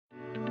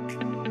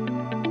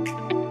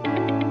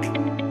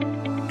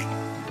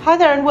Hi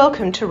there and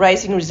welcome to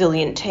Raising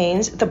Resilient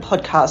Teens, the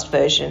podcast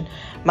version.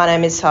 My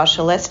name is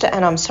Sasha Lester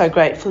and I'm so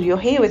grateful you're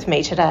here with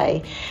me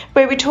today,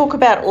 where we talk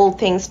about all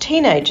things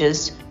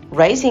teenagers,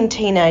 raising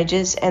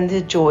teenagers and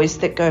the joys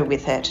that go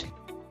with it.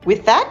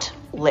 With that,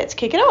 let's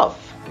kick it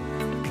off.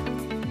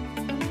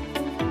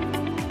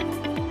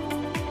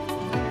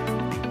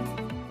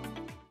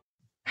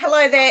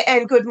 Hello there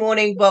and good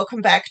morning.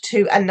 Welcome back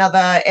to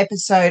another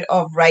episode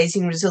of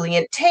Raising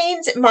Resilient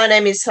Teens. My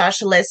name is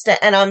Sasha Lester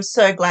and I'm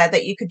so glad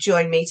that you could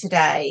join me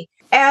today.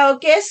 Our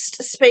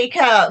guest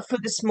speaker for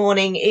this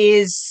morning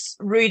is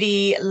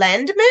Rudi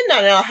Landeman,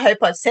 and I hope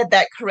I've said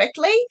that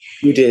correctly.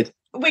 You did.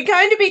 We're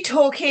going to be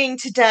talking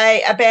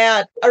today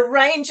about a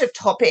range of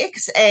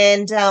topics,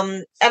 and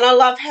I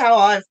love how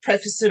I've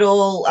prefaced it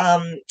all.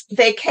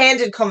 They're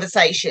candid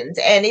conversations,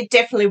 and it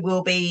definitely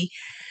will be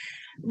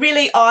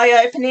really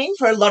eye-opening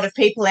for a lot of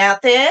people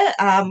out there.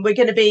 We're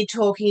going to be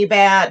talking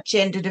about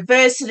gender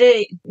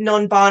diversity,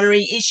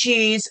 non-binary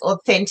issues,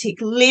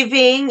 authentic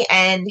living,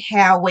 and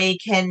how we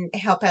can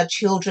help our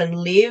children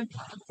live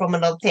from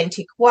an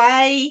authentic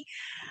way.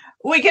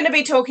 We're going to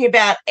be talking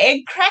about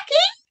egg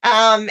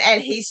cracking,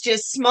 and he's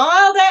just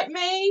smiled at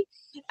me,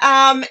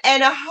 and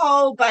a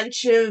whole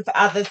bunch of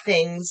other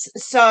things.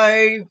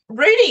 So,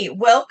 Rudi,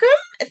 welcome.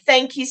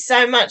 Thank you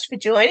so much for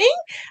joining.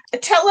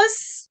 Tell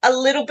us a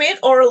little bit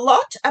or a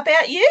lot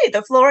about you.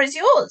 The floor is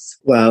yours.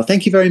 Wow,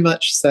 thank you very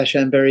much, Sasha.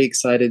 I'm very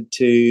excited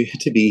to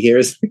be here.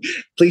 As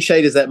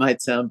cliched as that might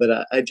sound,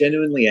 but I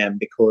genuinely am,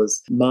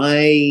 because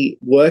my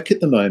work at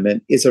the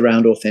moment is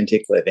around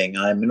authentic living.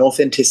 I'm an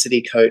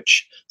authenticity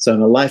coach, so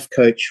I'm a life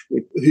coach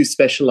who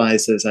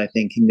specializes, I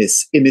think, in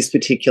this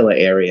particular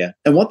area.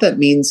 And what that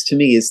means to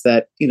me is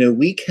that,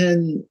 we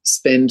can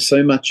spend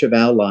so much of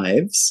our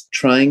lives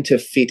trying to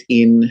fit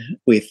in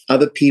with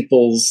other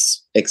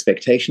people's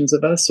expectations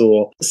of us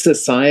or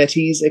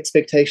society's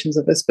expectations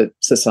of us. But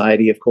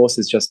society, of course,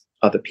 is just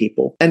other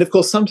people. And of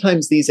course,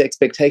 sometimes these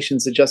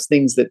expectations are just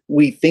things that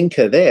we think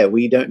are there.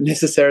 We don't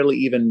necessarily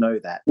even know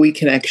that. We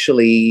can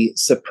actually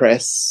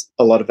suppress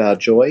a lot of our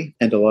joy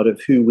and a lot of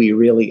who we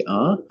really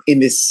are in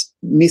this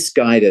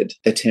misguided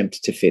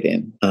attempt to fit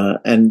in.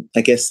 And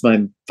I guess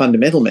my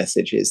fundamental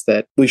message is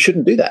that we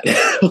shouldn't do that.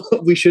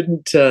 We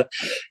shouldn't,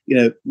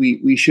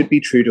 we should be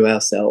true to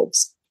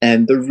ourselves.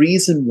 And the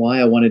reason why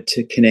I wanted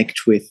to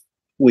connect with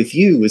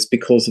you was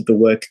because of the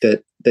work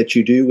that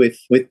you do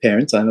with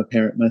parents. I'm a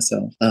parent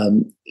myself,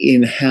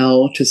 in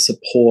how to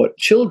support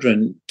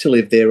children to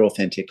live their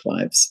authentic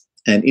lives.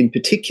 And in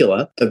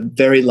particular, a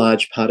very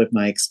large part of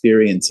my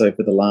experience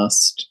over the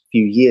last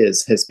few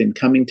years has been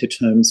coming to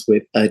terms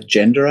with a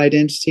gender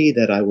identity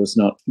that I was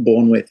not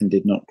born with and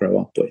did not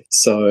grow up with.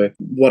 So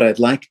what I'd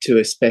like to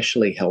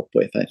especially help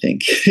with, I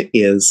think,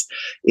 is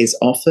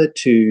offer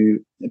to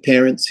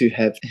parents who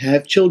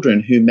have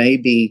children who may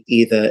be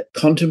either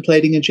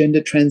contemplating a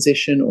gender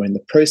transition or in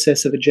the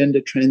process of a gender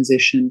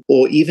transition,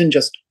 or even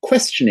just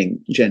questioning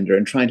gender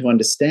and trying to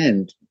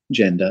understand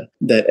gender,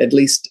 that at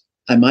least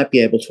I might be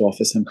able to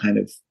offer some kind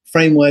of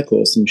framework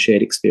or some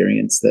shared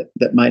experience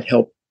that might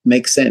help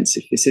make sense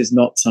if this is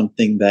not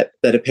something that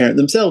a parent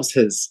themselves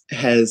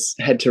has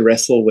had to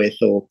wrestle with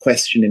or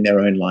question in their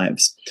own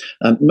lives.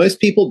 Most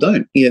people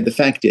don't. The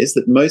fact is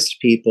that most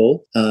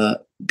people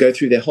go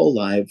through their whole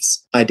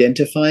lives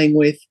identifying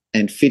with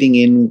and fitting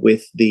in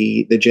with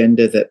the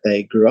gender that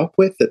they grew up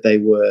with, that they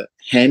were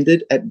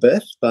handed at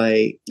birth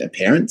by their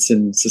parents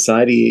and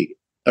society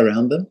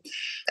around them.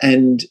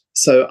 And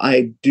so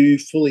I do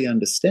fully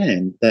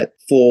understand that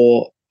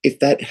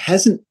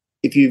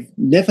if you've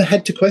never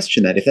had to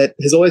question that, if that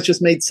has always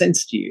just made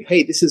sense to you,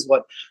 hey, this is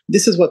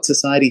what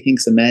society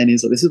thinks a man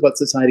is, or this is what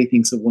society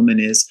thinks a woman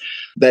is,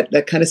 that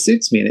kind of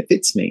suits me and it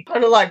fits me.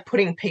 Kind of like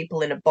putting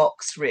people in a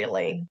box,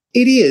 really.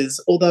 It is,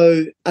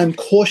 although I'm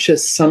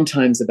cautious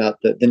sometimes about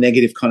the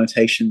negative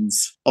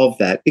connotations of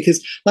that,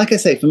 because, like I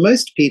say, for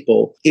most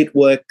people, it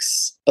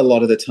works a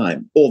lot of the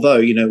time. Although,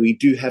 we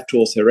do have to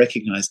also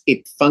recognize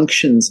it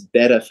functions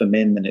better for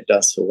men than it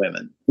does for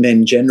women.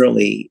 Men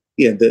generally,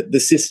 the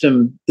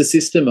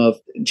system of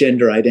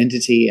gender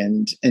identity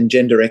and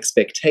gender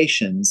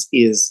expectations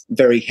is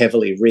very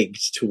heavily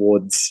rigged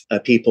towards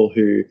people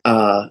who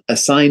are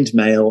assigned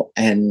male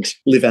and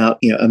live out,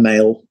 a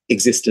male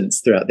existence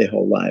throughout their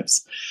whole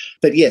lives.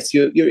 But yes,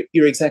 you're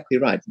exactly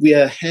right. We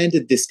are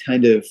handed this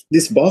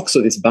box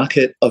or this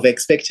bucket of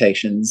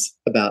expectations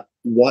about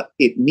what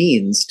it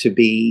means to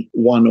be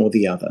one or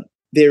the other.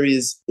 There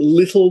is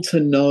little to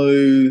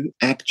no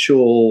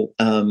actual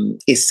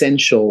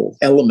essential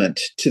element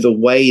to the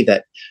way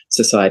that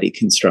society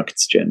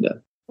constructs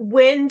gender.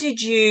 When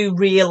did you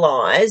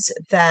realise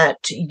that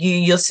you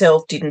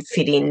yourself didn't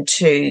fit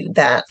into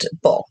that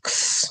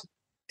box?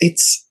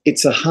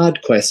 It's a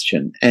hard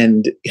question,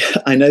 and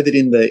I know that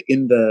in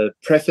the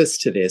preface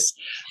to this,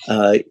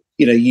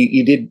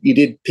 you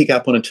did pick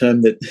up on a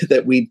term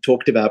that we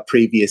talked about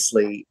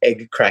previously,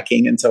 egg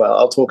cracking, and so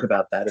I'll talk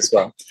about that as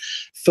well.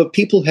 for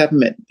people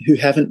who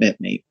haven't met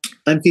me,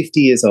 I'm 50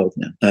 years old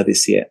now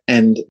this year.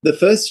 And the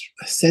first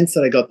sense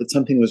that I got that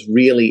something was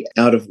really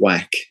out of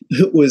whack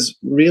was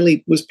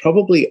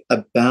probably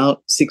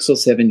about 6 or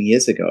 7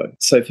 years ago.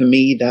 So for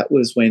me, that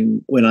was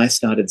when I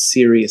started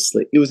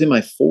seriously, it was in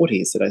my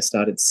 40s that I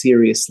started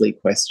seriously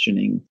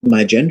questioning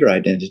my gender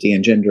identity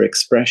and gender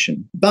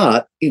expression.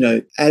 But,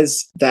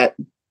 as that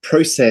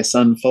process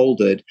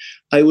unfolded,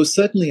 I was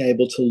certainly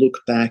able to look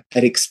back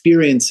at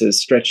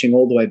experiences stretching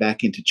all the way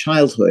back into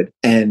childhood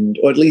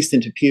or at least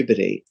into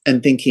puberty,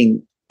 and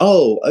thinking,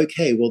 oh,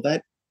 okay, well,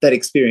 that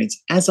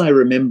experience, as I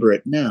remember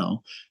it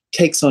now,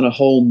 takes on a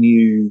whole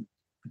new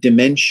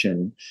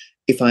dimension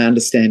if I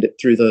understand it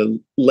through the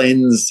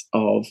lens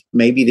of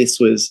maybe this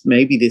was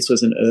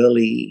an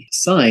early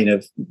sign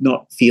of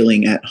not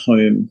feeling at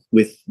home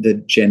with the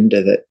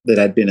gender that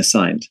I'd been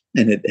assigned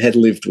and had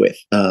lived with.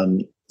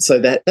 So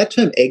that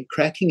term egg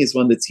cracking is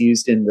one that's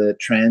used in the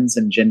trans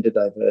and gender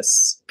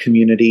diverse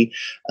community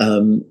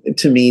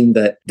to mean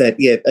that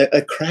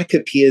a crack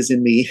appears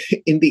in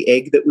the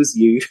egg that was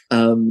you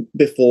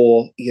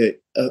before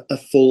a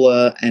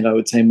fuller and I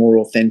would say more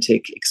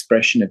authentic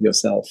expression of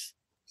yourself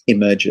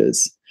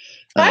emerges.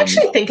 I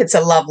actually think it's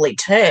a lovely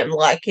term.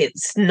 Like,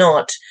 it's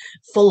not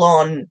full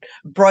on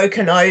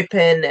broken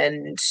open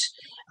and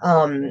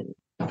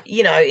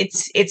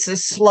it's a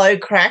slow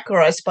crack,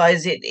 or I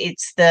suppose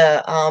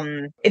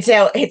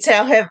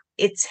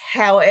it's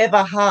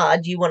however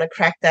hard you want to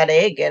crack that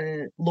egg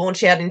and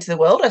launch out into the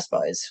world, I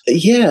suppose.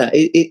 Yeah,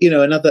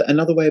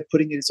 another way of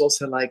putting it is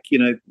also like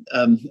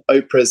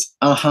Oprah's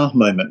aha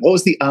moment. What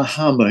was the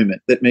aha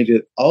moment that made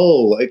it?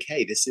 Oh,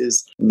 okay, this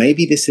is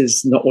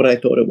not what I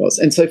thought it was.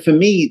 And so for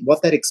me,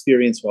 what that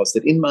experience was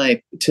that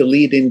to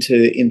lead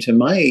into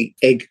my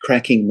egg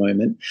cracking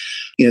moment,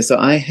 so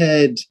I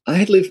had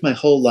lived my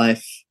whole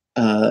life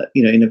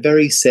in a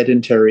very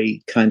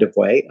sedentary kind of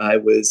way. I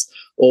was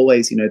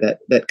always,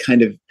 that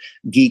kind of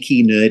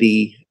geeky,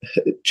 nerdy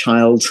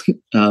child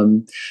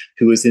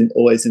who was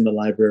always in the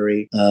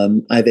library.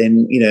 I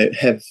then,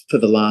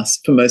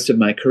 for most of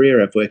my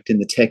career, I've worked in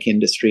the tech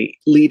industry,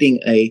 leading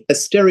a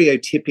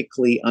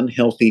stereotypically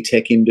unhealthy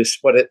tech industry,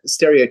 what a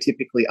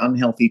stereotypically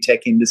unhealthy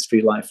tech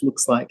industry life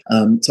looks like.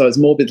 So I was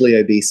morbidly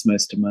obese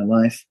most of my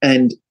life.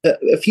 And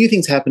a few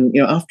things happened,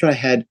 after I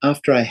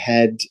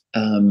had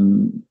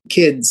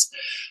kids,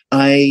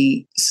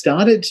 I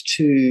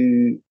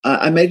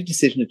made a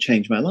decision to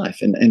change my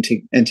life and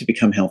to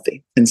become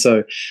healthy. And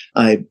so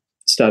I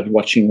started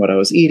watching what I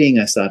was eating.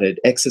 I started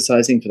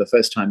exercising for the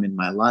first time in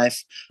my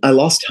life. I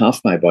lost half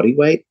my body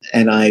weight,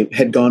 and I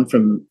had gone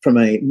from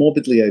a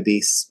morbidly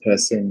obese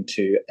person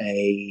to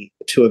a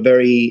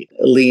very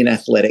lean,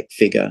 athletic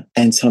figure.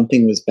 And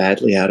something was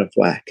badly out of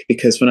whack,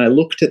 because when I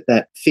looked at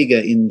that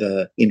figure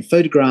in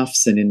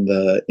photographs and in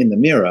the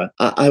mirror,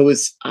 I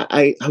was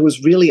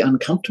really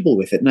uncomfortable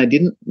with it, and I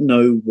didn't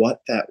know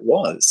what that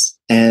was.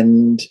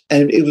 And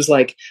it was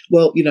like,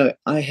 well,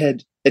 I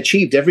had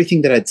achieved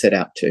everything that I'd set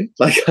out to.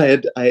 Like I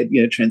had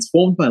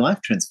transformed my life,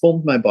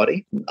 transformed my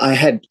body. I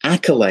had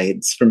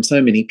accolades from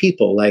so many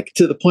people, like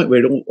to the point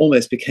where it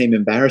almost became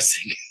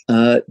embarrassing.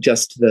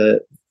 Just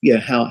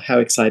how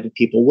excited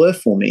people were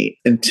for me.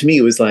 And to me,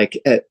 it was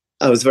like,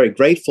 I was very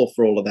grateful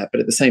for all of that.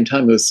 But at the same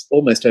time, it was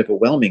almost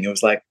overwhelming. It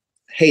was like,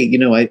 hey,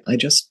 I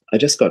just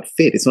got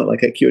fit. It's not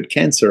like I cured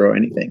cancer or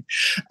anything.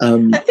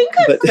 I think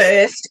I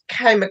first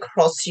came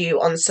across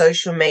you on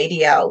social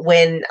media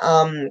when,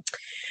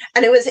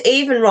 and it was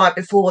even right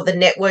before the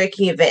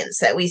networking events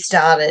that we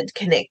started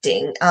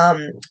connecting.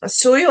 I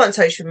saw you on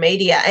social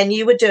media, and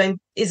you were doing,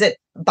 is it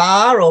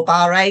bar or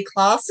barre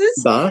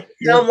classes? Bar.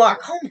 And I'm like,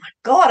 oh my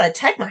God, I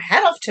take my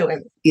hat off to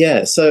him.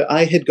 Yeah. So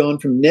I had gone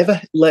from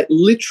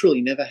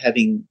literally never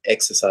having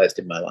exercised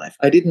in my life.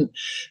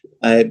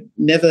 I'd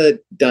never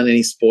done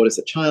any sport as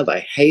a child.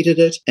 I hated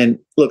it. And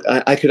look,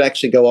 I could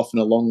actually go off on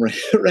a long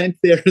rant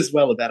there as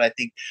well about, I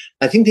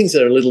think things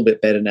are a little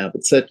bit better now,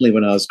 but certainly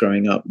when I was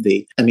growing up,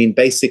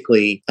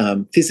 basically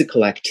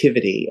physical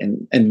activity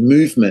and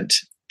movement,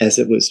 as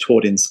it was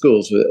taught in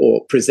schools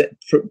or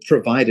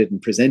provided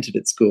and presented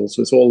at schools,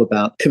 was all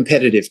about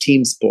competitive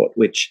team sport,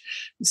 which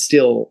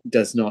still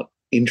does not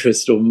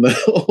interest or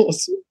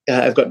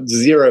I've got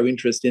zero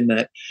interest in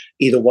that,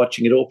 either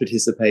watching it or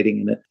participating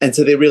in it. And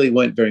so there really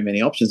weren't very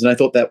many options. And I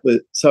thought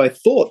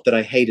that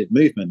I hated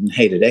movement and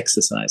hated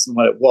exercise. And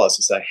what it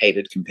was I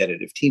hated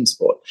competitive team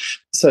sport.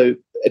 So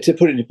to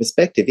put it into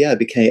perspective,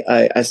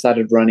 I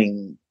started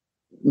running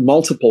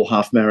multiple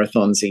half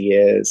marathons a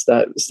year.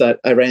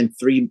 I ran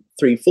three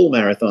full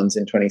marathons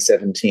in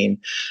 2017.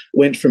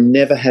 Went from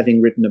never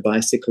having ridden a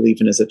bicycle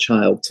even as a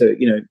child to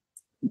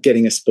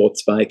getting a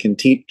sports bike and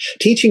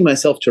teaching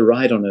myself to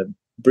ride on a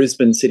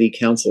Brisbane City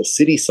Council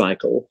city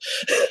cycle,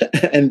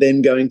 and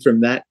then going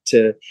from that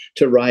to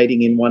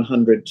riding in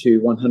 100 to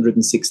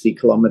 160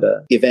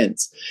 kilometer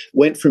events.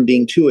 Went from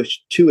being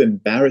too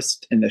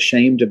embarrassed and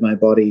ashamed of my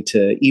body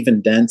to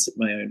even dance at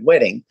my own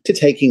wedding, to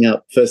taking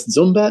up first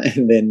Zumba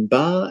and then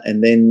bar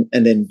and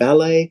then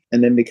ballet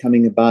and then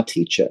becoming a bar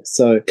teacher.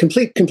 So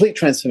complete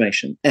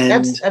transformation.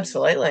 And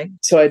absolutely.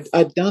 So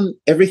I'd done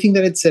everything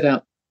that I'd set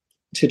out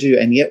to do.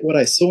 And yet what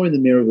I saw in the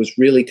mirror was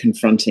really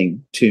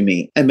confronting to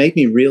me and made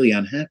me really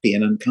unhappy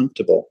and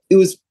uncomfortable. It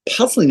was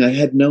puzzling. I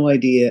had no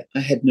idea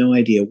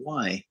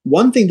why.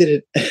 One thing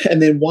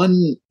and then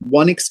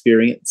one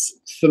experience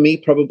for me,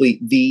 probably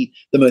the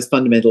most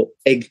fundamental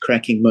egg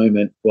cracking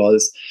moment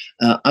was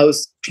I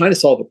was trying to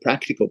solve a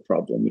practical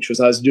problem, which was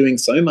I was doing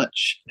so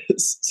much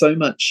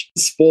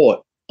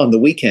sport on the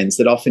weekends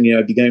that often,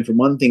 I'd be going from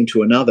one thing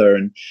to another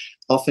and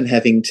often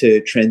having to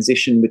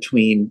transition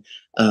between,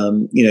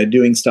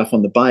 doing stuff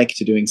on the bike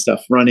to doing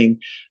stuff running,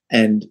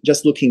 and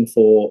just looking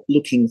for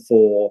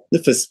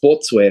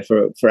sportswear,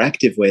 for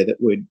activewear that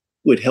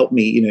would help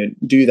me,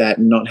 do that,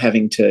 and not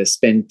having to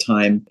spend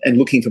time and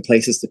looking for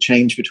places to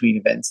change between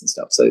events and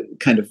stuff. So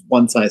kind of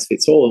one size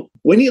fits all.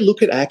 When you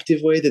look at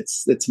activewear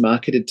that's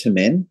marketed to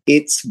men,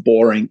 it's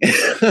boring.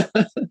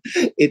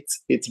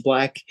 It's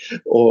black,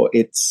 or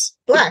it's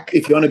black.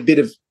 If you want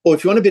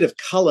a bit of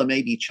color,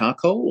 maybe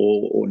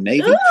charcoal or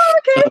navy. Oh,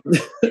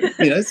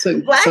 okay.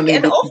 So black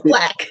and off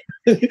black.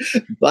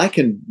 Black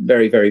and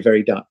very, very,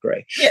 very dark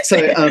grey. Yeah.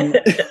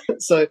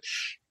 So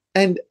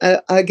and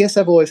I guess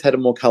I've always had a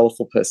more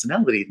colourful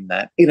personality than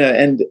that,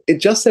 and it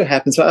just so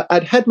happens. So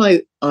I'd had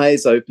my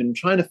eyes open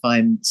trying to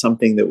find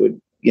something that would,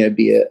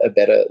 be a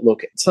better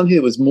look, something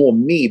that was more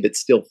me but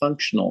still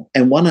functional.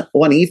 And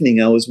one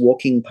evening I was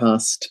walking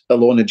past a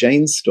Lorna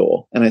Jane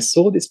store and I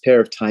saw this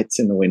pair of tights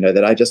in the window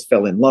that I just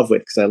fell in love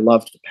with because I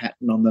loved the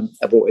pattern on them.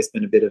 I've always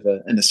been a bit of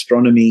an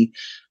astronomy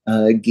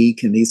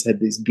geek, and these had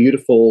these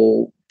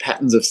beautiful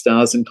patterns of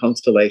stars and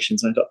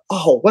constellations. And I thought,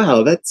 oh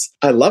wow,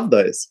 I love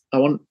those.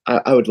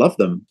 I would love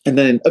them. And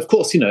then, of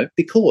course,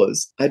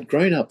 because I'd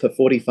grown up for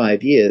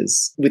 45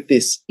 years with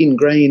this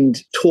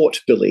ingrained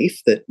taught belief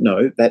that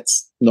no,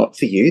 that's not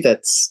for you.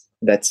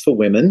 That's for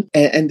women.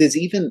 And there's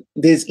even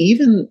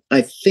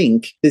I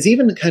think there's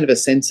even kind of a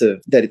sense of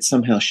that it's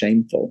somehow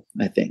shameful,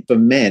 I think, for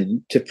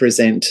men to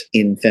present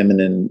in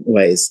feminine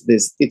ways.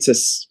 It's a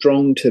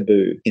strong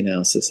taboo in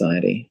our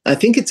society. I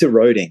think it's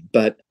eroding,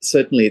 but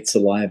certainly it's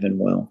alive and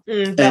well.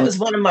 That was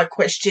one of my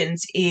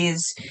questions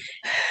is,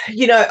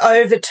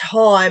 over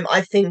time,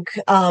 I think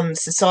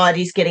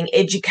society's getting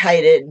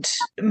educated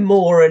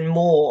more and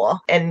more.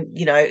 And,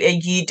 are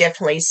you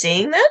definitely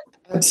seeing that?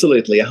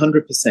 Absolutely,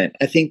 100%.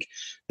 I think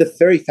the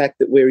very fact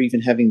that we're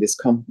even having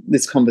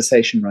this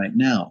conversation right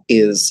now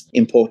is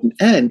important.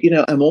 And,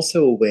 I'm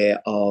also aware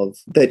of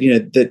that,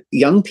 that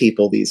young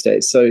people these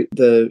days, so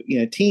the,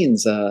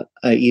 teens are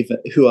even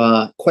who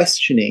are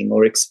questioning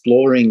or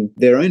exploring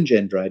their own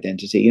gender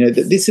identity.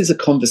 This is a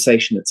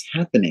conversation that's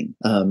happening,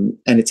 and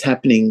it's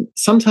happening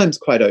sometimes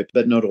quite open,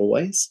 but not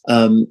always.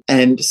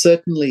 And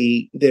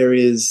certainly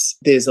there's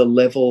a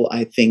level,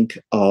 I think,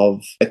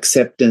 of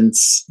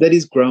acceptance that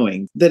is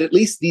growing, that at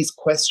least these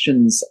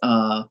questions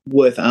are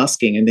worth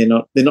asking, and they're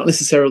not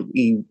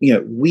necessarily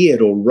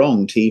weird or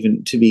wrong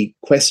to be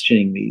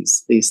questioning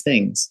these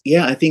things.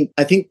 Yeah, I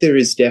think there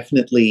is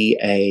definitely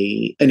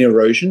an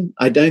erosion.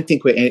 I don't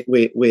think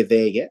we're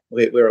there yet.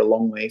 We're a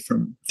long way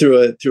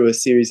through a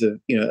series of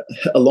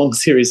a long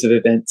series of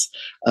events.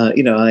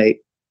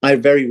 I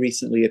very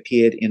recently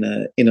appeared in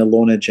a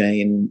Lorna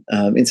Jane,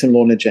 in some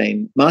Lorna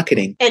Jane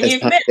marketing. And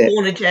you've met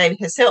Lorna Jane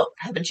herself,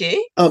 haven't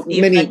you?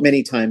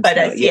 Many times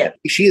now, yeah.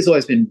 She has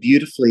always been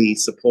beautifully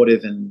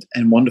supportive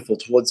and wonderful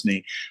towards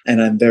me.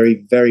 And I'm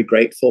very, very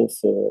grateful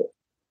for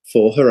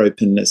her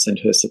openness and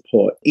her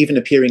support. Even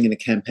appearing in a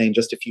campaign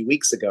just a few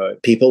weeks ago,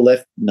 people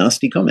left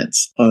nasty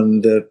comments on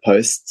the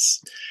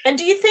posts. And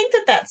do you think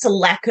that that's a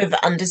lack of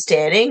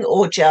understanding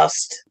or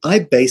just... I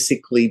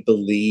basically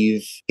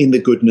believe in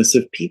the goodness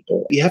of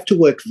people. You have to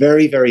work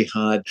very, very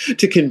hard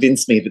to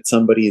convince me that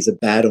somebody is a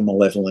bad or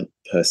malevolent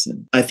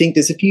person. I think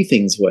there's a few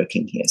things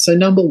working here. So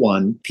number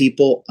one,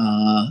 people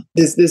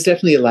there's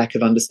definitely a lack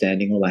of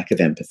understanding or lack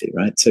of empathy,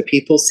 right? So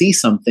people see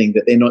something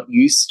that they're not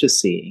used to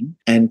seeing,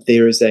 and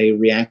there is a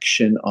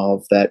reaction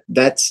of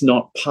that's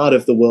not part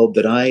of the world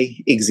that I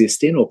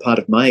exist in or part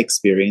of my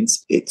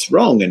experience. It's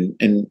wrong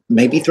and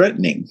maybe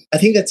threatening. I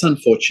think that's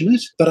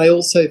unfortunate, but I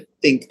also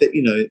think that,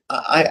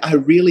 I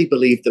really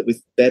believe that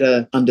with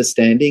better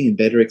understanding and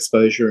better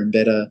exposure and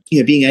better,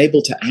 being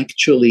able to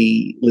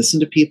actually listen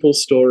to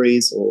people's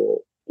stories or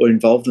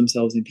involve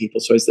themselves in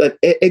people's stories, that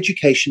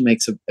education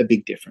makes a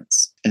big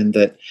difference. And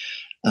that,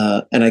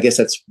 and I guess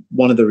that's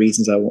one of the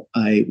reasons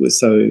I was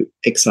so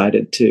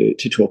excited to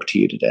talk to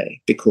you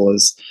today,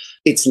 because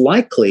it's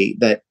likely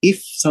that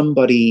if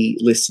somebody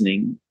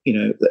listening,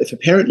 if a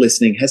parent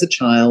listening has a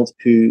child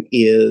who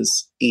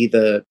is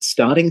either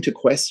starting to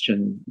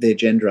question their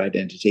gender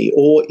identity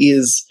or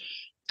is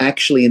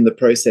actually in the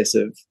process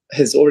of,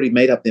 has already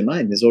made up their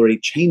mind, is already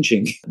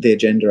changing their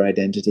gender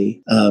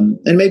identity. And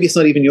maybe it's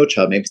not even your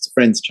child, maybe it's a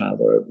friend's child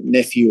or a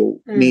nephew or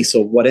niece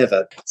or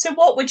whatever. So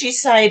what would you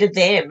say to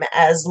them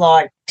as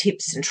like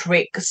tips and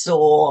tricks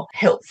or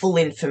helpful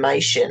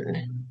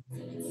information?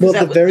 Because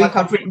that was like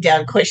I've written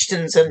down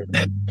questions and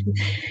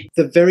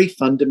the very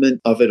fundament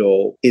of it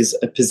all is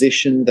a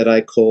position that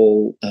I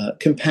call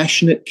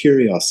compassionate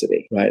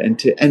curiosity, right?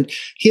 And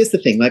here's the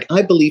thing: like,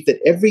 I believe that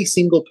every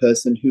single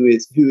person who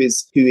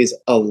is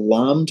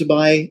alarmed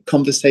by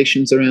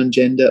conversations around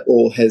gender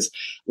or has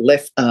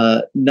left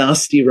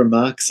nasty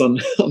remarks on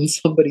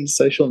somebody's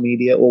social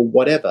media or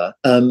whatever,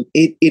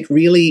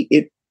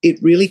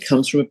 it really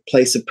comes from a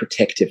place of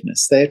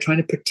protectiveness. They are trying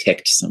to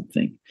protect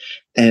something,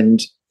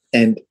 and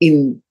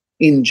in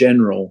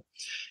general,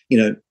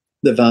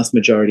 the vast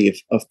majority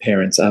of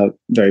parents are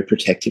very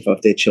protective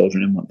of their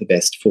children and want the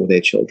best for their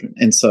children.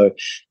 And so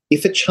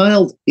if a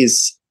child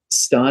is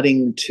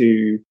starting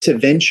to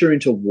venture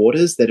into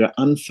waters that are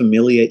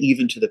unfamiliar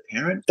even to the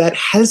parent, that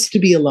has to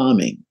be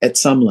alarming at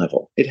some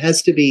level. It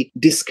has to be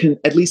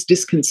at least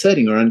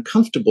disconcerting or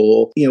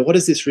uncomfortable, or, what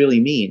does this really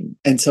mean?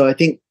 And so I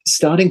think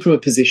starting from a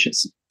position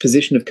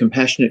of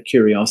compassionate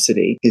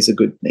curiosity is a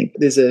good thing.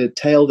 There's a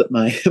tale that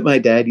my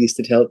dad used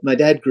to tell. My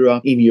dad grew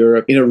up in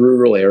Europe in a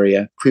rural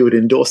area. We would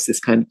endorse this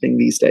kind of thing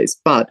these days.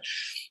 But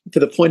for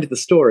the point of the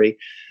story,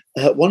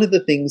 one of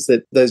the things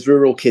that those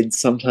rural kids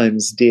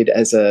sometimes did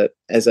as a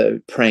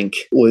prank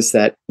was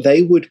that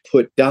they would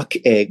put duck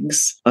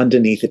eggs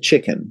underneath a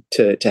chicken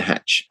to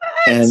hatch.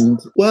 And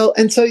so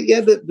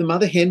the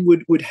mother hen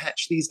would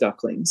hatch these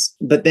ducklings.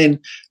 But then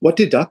what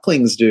do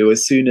ducklings do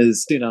soon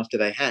after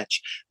they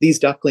hatch? These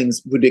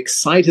ducklings would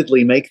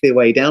excitedly make their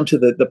way down to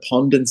the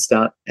pond and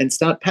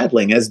start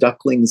paddling, as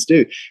ducklings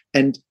do.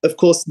 And of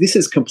course, this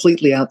is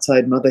completely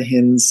outside mother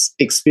hen's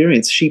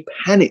experience. She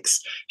panics.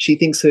 She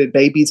thinks her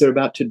babies are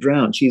about to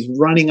drown. She's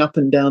running up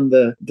and down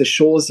the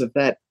shores of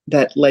that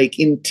lake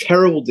in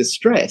terrible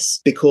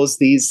distress because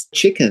these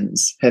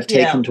chickens have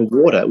taken to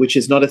water, which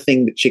is not a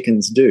thing that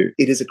chickens do.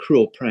 It is a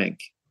cruel prank.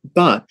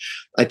 But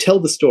I tell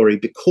the story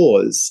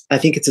because I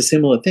think it's a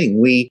similar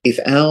thing. If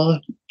our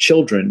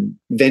children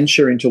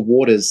venture into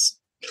waters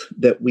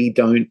that we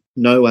don't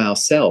know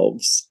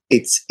ourselves,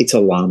 it's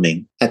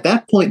alarming. At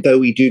that point, though,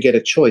 we do get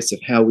a choice of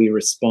how we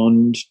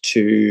respond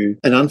to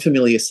an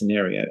unfamiliar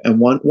scenario. And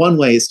one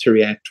way is to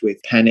react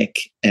with panic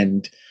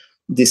and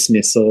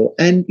dismissal.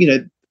 And,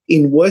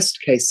 in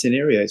worst case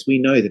scenarios, we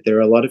know that there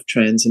are a lot of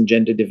trans and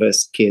gender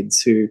diverse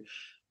kids who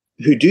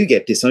do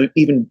get disowned,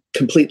 even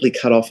completely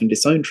cut off and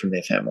disowned from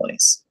their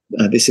families.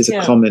 This is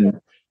a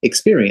common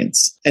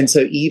experience. And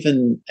so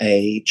even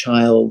a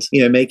child,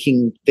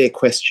 making their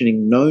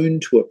questioning known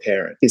to a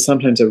parent is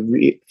sometimes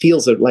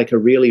feels like a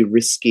really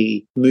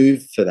risky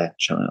move for that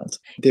child.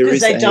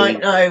 Because they don't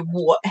know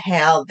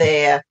how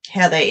their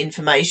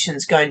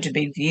information's going to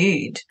be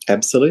viewed.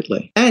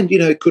 Absolutely. And,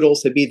 it could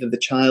also be that the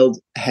child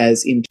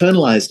has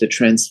internalized a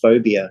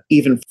transphobia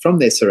even from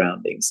their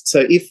surroundings.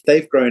 So if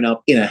they've grown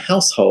up in a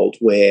household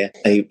where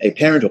a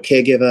parent or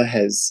caregiver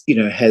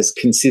has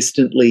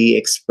consistently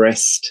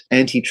expressed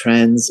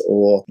anti-trans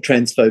or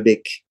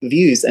transphobic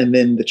views, and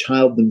then the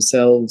child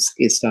themselves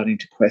is starting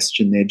to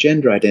question their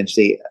gender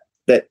identity,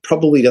 that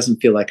probably doesn't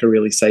feel like a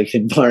really safe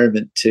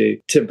environment to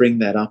bring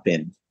that up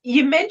in.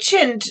 You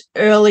mentioned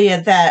earlier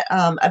that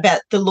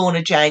about the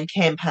Lorna Jane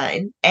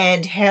campaign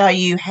and how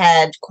you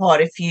had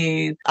quite a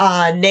few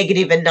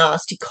negative and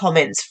nasty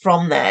comments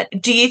from that.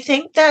 Do you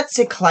think that's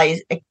a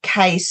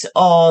case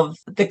of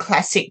the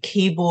classic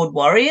keyboard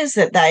warriors,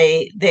 that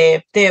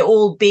they're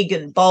all big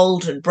and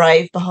bold and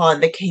brave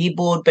behind the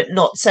keyboard, but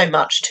not so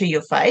much to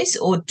your face?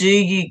 Or do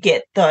you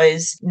get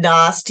those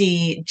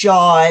nasty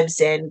jibes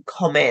and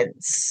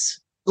comments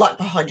like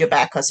behind your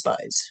back, I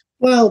suppose?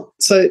 Well,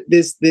 so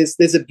there's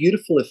a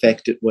beautiful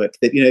effect at work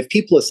that, if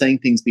people are saying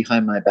things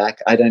behind my back,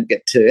 I don't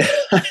get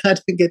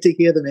to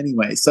hear them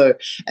anyway. So,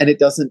 and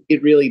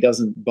it really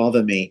doesn't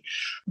bother me.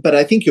 But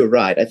I think you're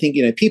right. I think,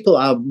 people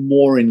are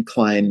more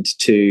inclined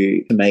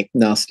to make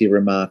nasty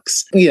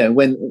remarks,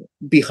 when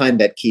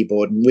behind that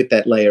keyboard and with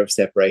that layer of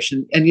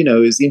separation. And, it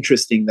was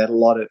interesting that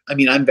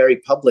I'm very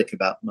public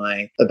about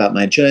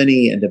my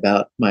journey and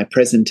about my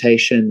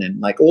presentation, and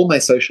like all my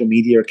social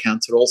media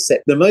accounts are all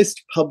set the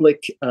most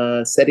public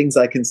settings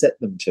I can set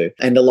them to.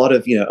 And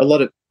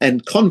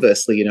and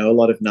conversely, a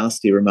lot of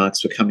nasty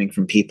remarks were coming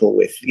from people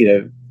with,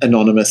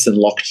 anonymous and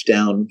locked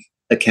down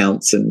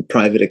accounts and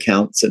private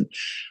accounts and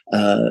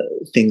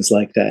things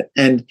like that.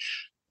 And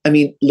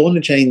Lorna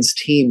Jane's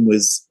team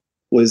was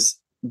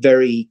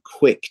very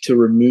quick to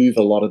remove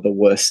a lot of the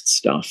worst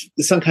stuff.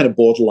 There's some kind of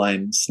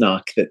borderline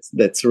snark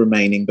that's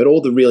remaining, but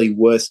all the really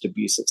worst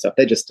abusive stuff,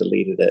 they just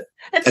deleted it.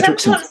 And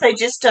sometimes they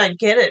just don't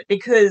get it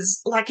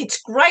because, it's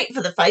great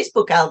for the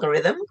Facebook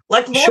algorithm.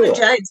 Like Lorna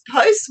Jane's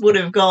posts would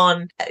have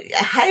gone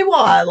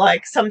haywire,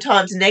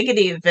 sometimes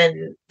negative,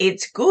 and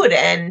it's good.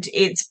 And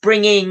it's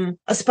bringing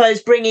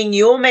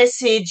your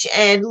message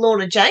and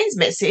Lorna Jane's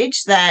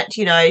message that,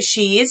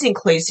 she is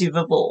inclusive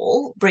of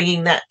all,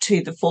 bringing that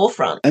to the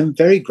forefront. I'm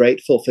very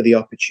grateful for the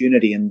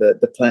opportunity and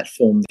the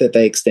platform that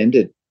they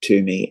extended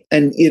to me.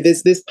 And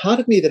there's part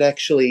of me that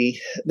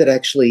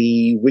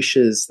actually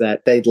wishes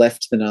that they'd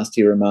left the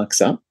nasty remarks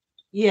up.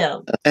 Yeah.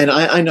 And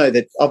I know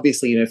that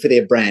obviously, for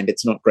their brand,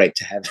 it's not great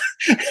to have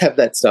have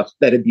that stuff,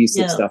 that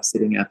abusive stuff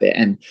sitting out there.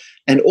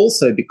 And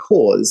also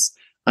because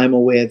I'm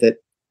aware that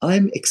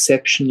I'm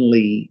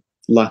exceptionally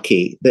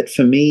lucky that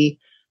for me,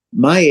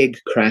 my egg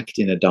cracked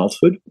in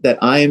adulthood, that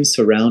I am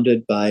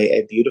surrounded by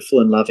a beautiful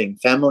and loving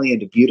family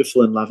and a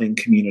beautiful and loving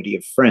community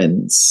of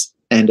friends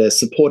and a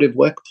supportive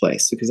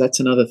workplace, because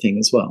that's another thing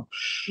as well.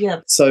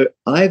 Yeah. So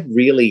I've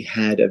really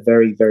had a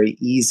very, very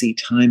easy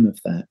time of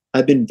that.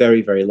 I've been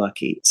very, very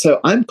lucky. So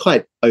I'm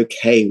quite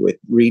okay with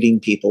reading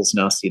people's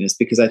nastiness,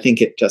 because I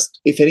think it just,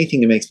 if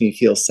anything, it makes me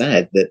feel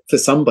sad that for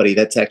somebody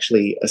that's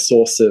actually a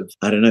source of,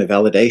 I don't know,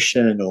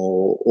 validation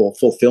or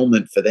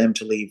fulfillment for them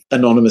to leave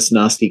anonymous,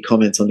 nasty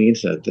comments on the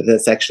internet.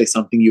 That's actually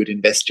something you would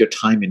invest your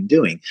time in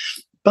doing.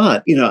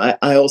 But,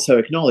 I also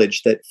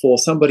acknowledge that for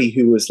somebody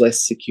who was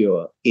less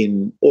secure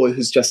in, or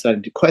who's just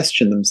starting to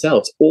question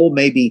themselves, or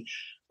maybe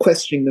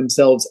questioning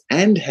themselves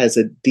and has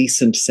a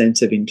decent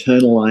sense of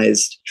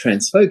internalized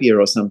transphobia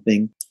or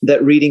something,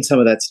 that reading some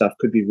of that stuff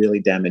could be really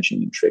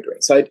damaging and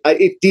triggering. So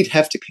it did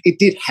have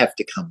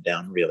to come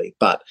down, really.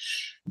 But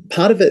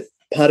part of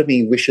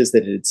me wishes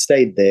that it had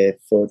stayed there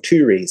for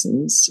two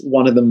reasons.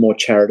 One of them more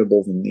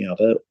charitable than the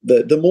other.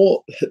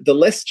 The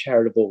less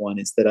charitable one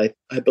is that I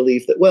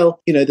believe that,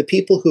 the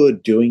people who are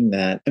doing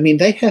that, I mean,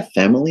 they have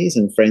families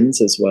and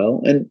friends as well.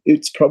 And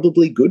it's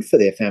probably good for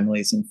their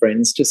families and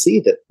friends to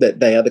see that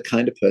they are the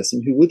kind of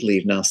person who would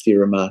leave nasty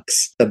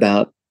remarks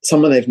about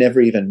someone they've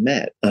never even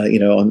met,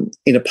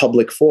 in a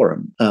public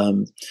forum.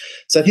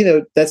 So I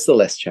think that's the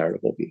less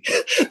charitable view.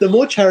 The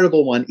more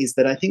charitable one is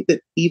that I think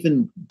that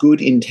even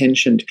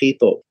good-intentioned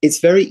people, it's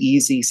very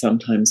easy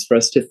sometimes for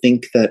us to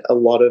think that a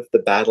lot of the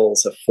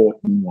battles are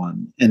fought and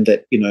won, and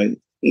that,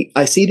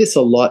 I see this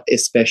a lot,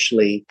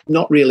 especially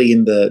not really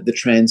in the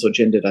trans or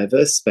gender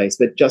diverse space,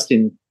 but just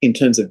in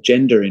terms of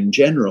gender in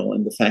general,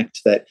 and the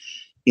fact that,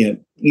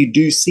 you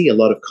do see a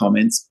lot of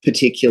comments,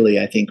 particularly,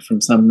 I think, from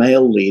some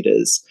male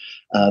leaders,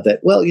 that,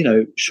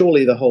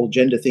 surely the whole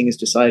gender thing is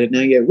decided now.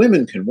 Yeah,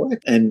 women can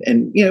work and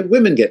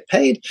women get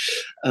paid.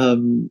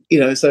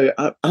 So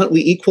aren't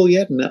we equal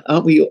yet? And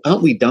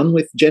aren't we done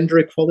with gender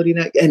equality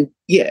now? And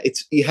yeah,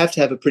 you have to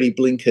have a pretty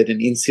blinkered and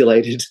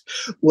insulated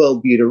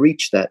worldview to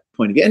reach that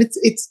point of view. And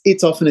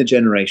it's often a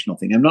generational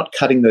thing. I'm not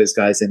cutting those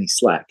guys any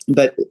slack,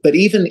 but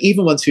even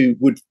ones who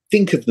would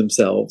think of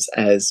themselves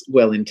as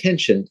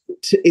well-intentioned,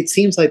 it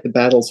seems like the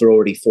battles are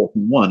already fought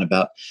and won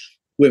about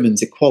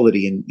women's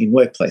equality in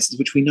workplaces,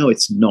 which we know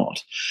it's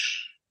not.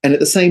 And at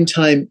the same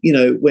time,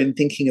 when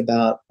thinking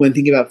about,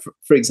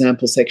 for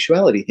example,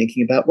 sexuality,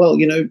 thinking about,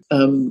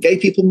 gay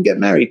people can get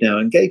married now,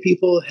 and gay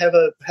people have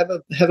a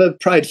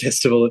pride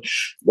festival.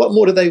 What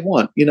more do they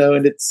want?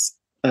 And it's,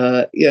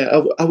 are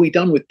we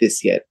done with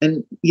this yet?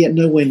 And yet,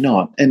 no, we're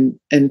not. And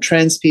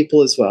trans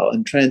people as well,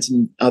 and trans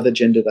and other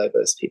gender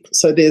diverse people.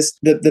 So there's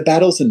the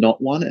battles are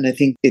not won, and I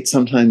think it's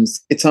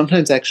sometimes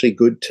actually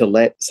good to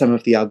let some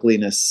of the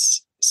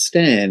ugliness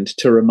stand,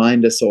 to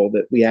remind us all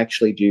that we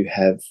actually do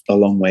have a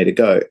long way to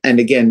go.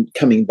 And again,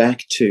 coming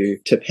back to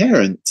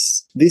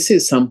parents, this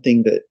is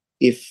something that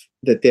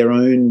that their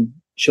own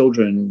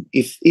children,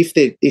 if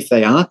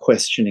they are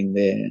questioning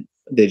their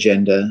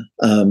gender,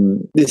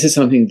 this is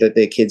something that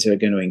their kids are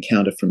going to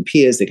encounter from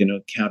peers. They're going to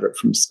encounter it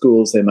from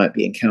schools. They might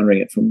be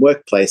encountering it from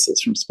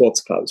workplaces, from sports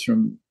clubs,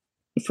 from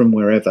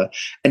wherever.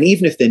 And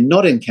even if they're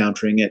not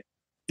encountering it,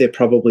 they're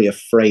probably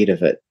afraid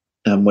of it,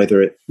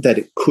 that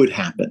it could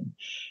happen.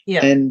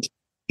 Yeah. And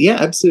yeah,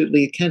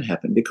 absolutely it can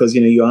happen, because,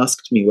 you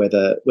asked me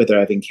whether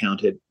I've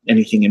encountered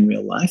anything in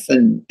real life,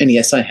 and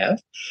yes, I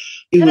have.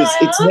 Can I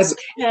ask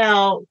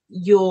how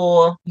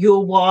your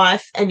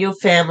wife and your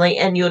family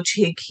and your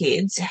two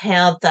kids,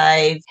 how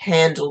they've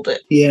handled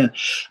it? Yeah.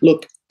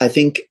 Look, I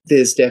think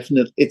it's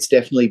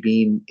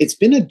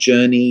been a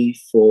journey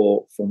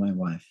for my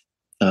wife.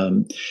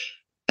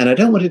 And I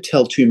don't want to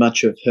tell too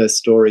much of her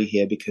story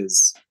here,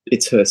 because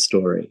it's her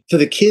story. For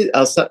the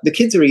the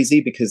kids are easy,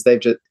 because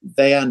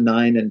they are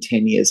 9 and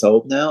 10 years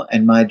old now,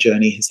 and my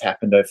journey has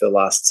happened over the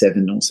last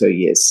 7 or so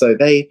years. So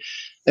they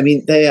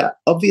are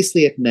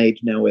obviously at an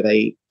age now where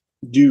they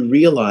do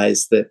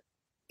realize that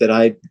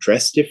I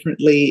dress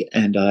differently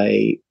and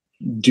I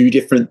do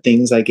different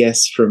things, I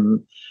guess,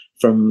 from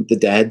the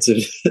dads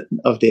of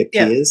their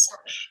peers. Yeah.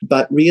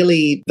 But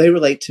really, they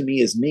relate to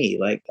me as me,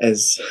 like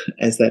as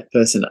that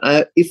person.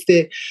 I'm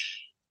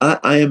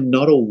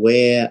not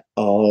aware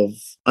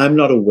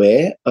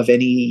of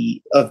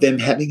any of them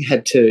having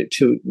had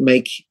to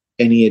make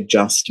any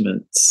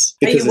adjustments.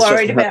 Are you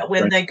worried about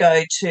when they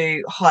go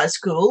to high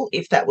school,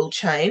 if that will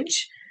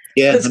change?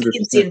 Yeah, because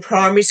kids in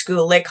primary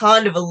school, they're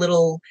kind of a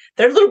little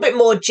bit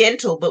more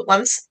gentle, but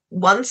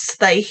once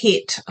they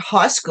hit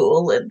high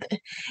school,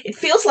 it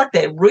feels like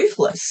they're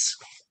ruthless.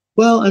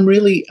 Well, I'm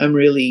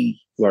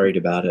really worried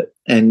about it,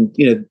 and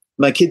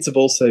my kids have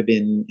also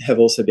been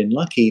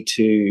lucky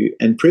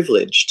and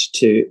privileged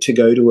to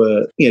go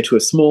to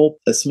a small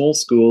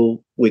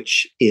school,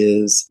 which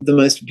is the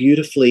most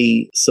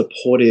beautifully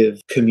supportive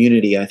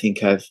community I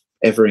think I've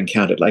ever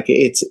encountered. Like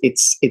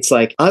it's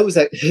like I was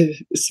at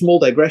small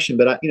digression,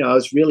 but I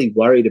was really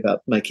worried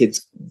about my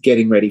kids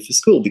getting ready for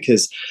school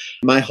because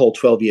my whole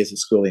 12 years of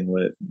schooling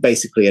were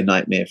basically a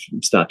nightmare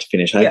from start to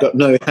finish. I've got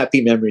no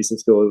happy memories of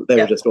school. They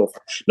were just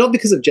awful. Not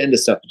because of gender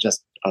stuff, but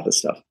just other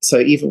stuff. So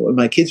even when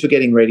my kids were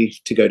getting ready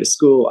to go to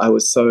school, I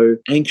was so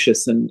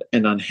anxious and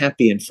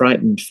unhappy and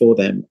frightened for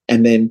them.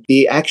 And then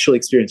the actual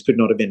experience could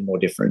not have been more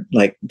different.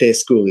 Like their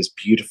school is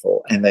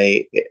beautiful and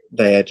they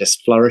are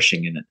just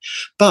flourishing in it.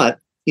 But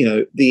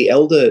the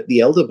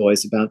elder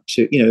boys about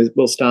to,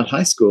 will start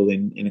high school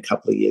in a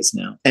couple of years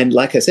now. And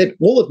like I said,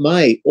 all of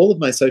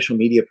my social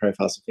media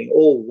profiles are being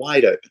all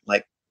wide open.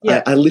 Like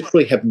I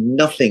literally have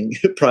nothing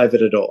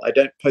private at all. I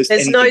don't post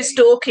There's anything. no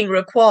stalking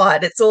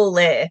required. It's all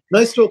there.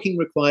 No stalking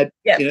required.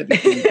 Yep.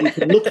 You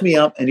can look me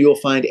up and you'll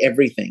find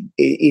everything.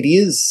 It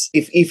is,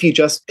 if you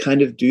just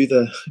kind of do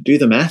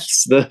the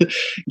maths,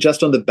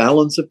 just on the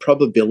balance of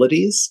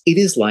probabilities, it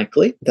is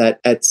likely that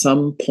at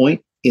some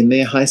point in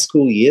their high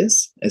school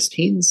years as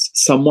teens,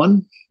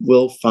 someone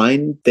will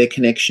find their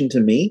connection to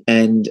me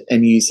and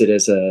use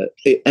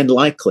it and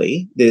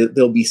likely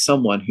there'll be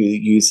someone who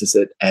uses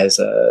it as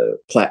a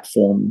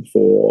platform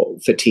for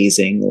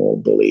teasing or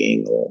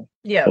bullying or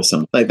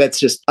something. Like that's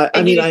just, I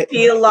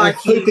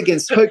hope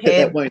against hope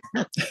that won't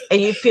happen. And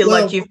you feel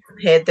like you've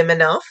prepared them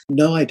enough?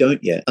 No, I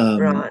don't yet.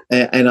 Right.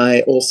 And I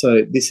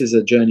also, this is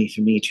a journey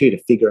for me too,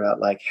 to figure out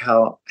like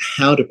how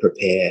to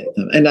prepare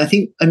them. And I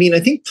think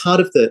part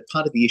of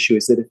the issue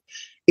is that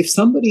if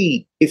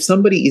somebody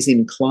is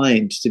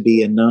inclined to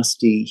be a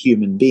nasty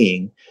human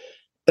being,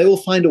 they will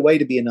find a way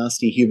to be a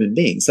nasty human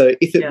being. So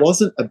if it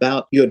wasn't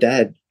about your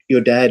dad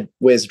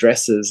wears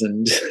dresses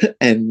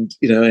and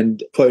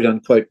quote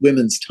unquote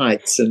women's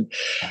tights and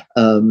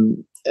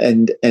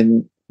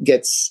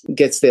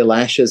gets their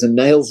lashes and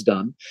nails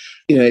done,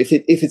 if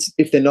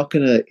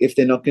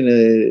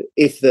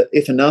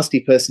a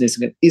nasty person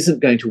isn't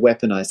going to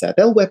weaponize that,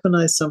 they'll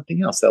weaponize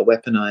something else. They'll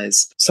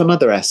weaponize some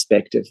other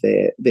aspect of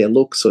their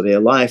looks or their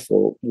life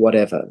or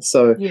whatever.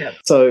 So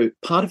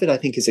part of it, I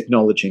think, is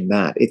acknowledging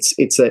that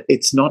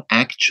it's not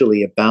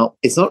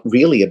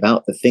really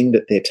about the thing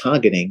that they're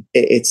targeting.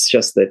 It's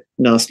just that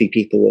nasty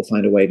people will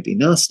find a way to be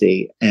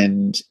nasty.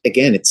 And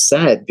again, it's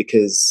sad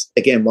because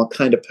again, what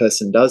kind of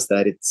person does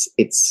that?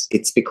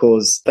 It's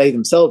because they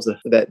themselves are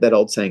that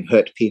old saying,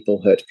 hurt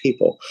people.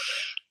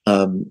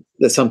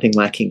 There's something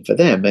lacking for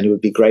them, and it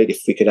would be great if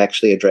we could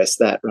actually address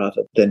that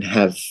rather than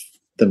have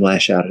them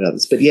lash out at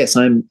others. But yes,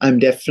 I'm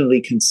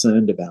definitely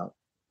concerned about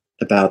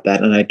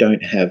that, and I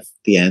don't have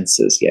the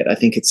answers yet. I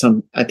think it's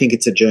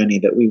a journey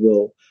that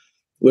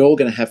we're all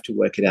going to have to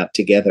work it out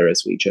together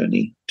as we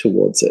journey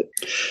towards it.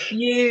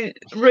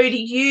 Rudi,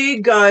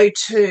 you go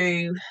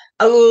to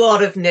a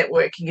lot of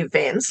networking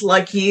events.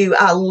 Like you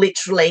are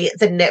literally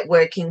the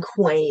networking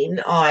queen.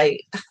 I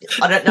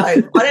don't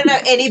know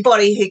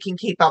anybody who can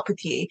keep up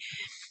with you.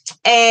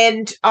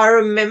 And I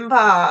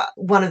remember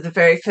one of the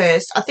very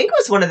first, I think it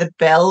was one of the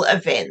Bell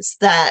events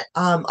that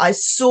I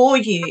saw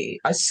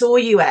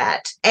you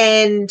at,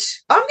 and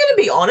I'm going to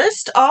be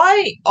honest,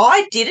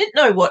 I didn't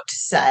know what to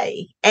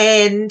say.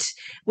 And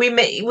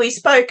we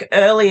spoke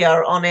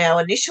earlier on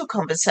our initial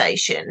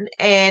conversation,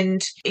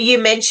 and you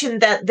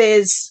mentioned that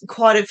there's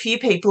quite a few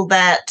people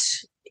that,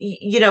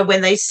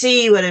 when they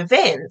see you at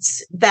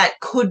events, that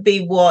could be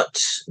what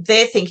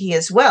they're thinking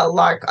as well.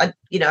 Like, I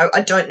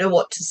don't know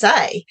what to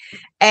say.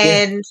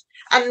 And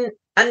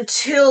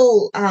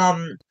until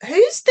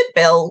who's the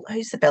Bell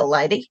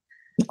lady?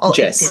 Oh,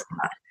 Jess.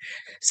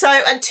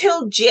 So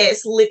until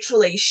Jess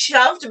literally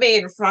shoved me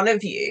in front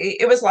of you,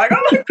 it was like,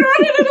 oh my God,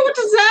 I don't know what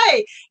to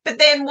say. But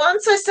then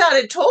once I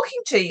started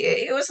talking to you,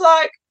 it was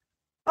like,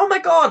 oh my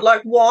God,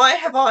 like, why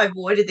have I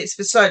avoided this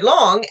for so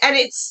long? And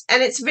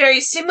it's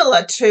very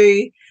similar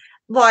to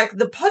like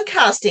the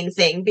podcasting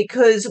thing,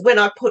 because when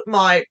I put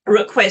my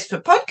request for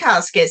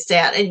podcast guests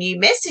out and you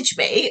messaged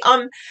me,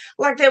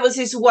 like, there was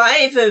this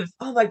wave of,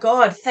 oh my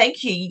God,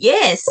 thank you,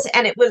 yes.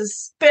 And it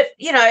was, but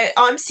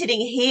I'm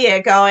sitting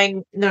here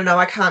going, no,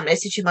 I can't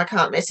message him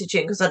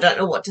because I don't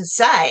know what to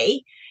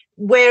say.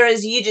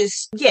 Whereas you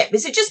just,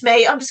 is it just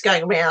me? I'm just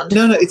going around.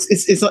 No,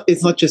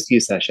 it's not just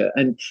you, Sasha.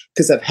 And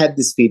because I've had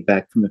this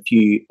feedback from a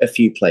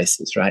few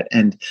places, right?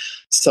 And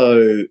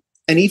so,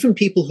 and even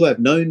people who I've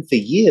known for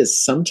years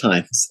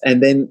sometimes,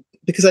 and then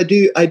because I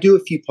do a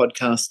few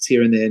podcasts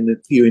here and there and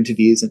a few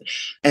interviews,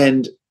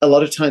 and a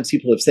lot of times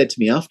people have said to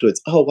me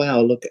afterwards, "Oh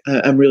wow, look,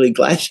 I'm really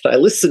glad that I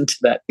listened to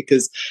that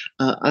because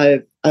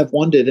I've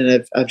wondered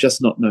and I've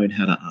just not known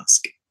how to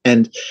ask."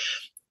 And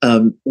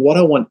what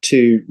I want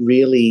to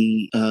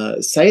really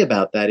say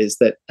about that is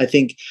that I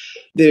think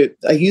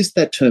I used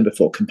that term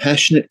before,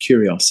 compassionate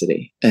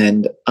curiosity,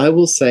 and I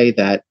will say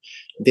that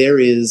there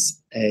is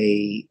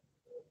a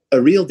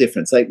real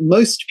difference. Like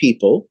most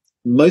people,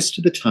 most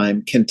of the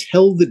time, can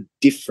tell the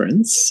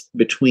difference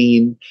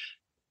between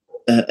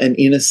an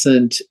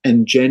innocent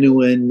and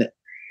genuine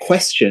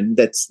question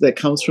that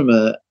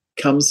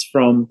comes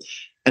from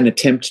an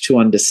attempt to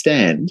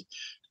understand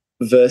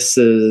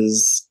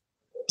versus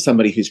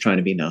somebody who's trying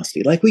to be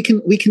nasty. Like we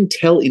can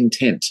tell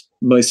intent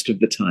most of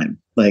the time.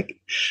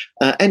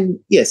 And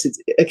yes, it's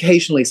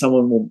occasionally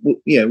someone will,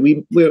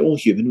 we're all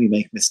human, we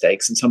make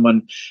mistakes, and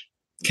someone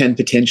can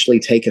potentially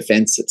take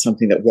offense at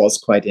something that was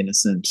quite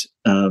innocent.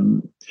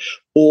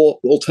 Or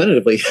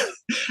alternatively,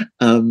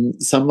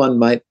 someone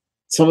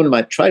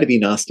might try to be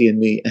nasty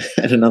and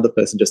another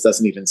person just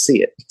doesn't even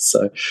see it.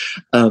 So,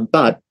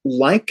 but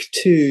like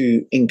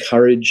to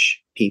encourage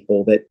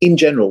people that in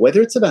general,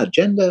 whether it's about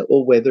gender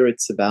or whether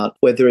it's about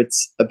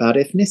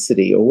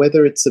ethnicity or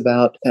whether it's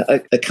about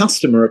a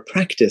custom or a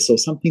practice or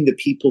something that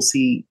people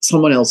see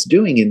someone else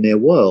doing in their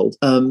world,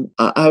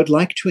 I would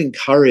like to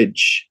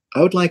encourage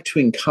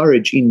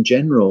in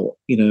general,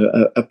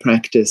 a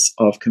practice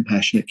of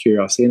compassionate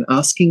curiosity and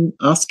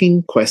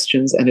asking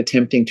questions and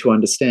attempting to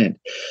understand.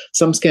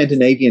 Some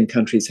Scandinavian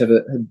countries have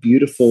a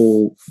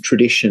beautiful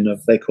tradition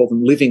of, they call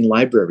them living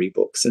library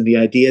books, and the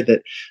idea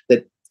that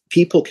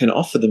people can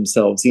offer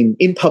themselves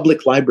in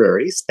public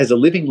libraries as a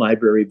living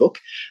library book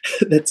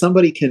that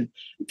somebody can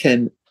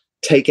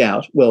take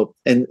out. Well,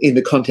 and in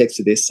the context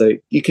of this, so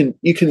you can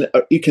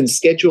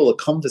schedule a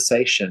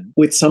conversation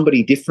with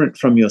somebody different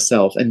from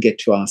yourself and get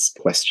to ask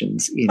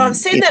questions. I've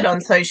seen that on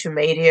social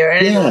media,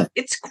 and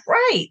it's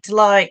great.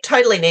 Like,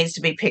 totally needs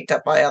to be picked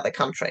up by other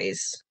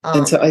countries.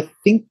 And so I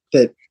think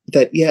that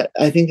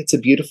I think it's a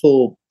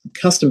beautiful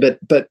custom,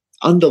 but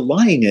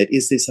underlying it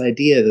is this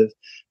idea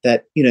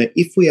that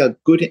if we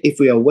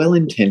are well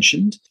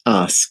intentioned,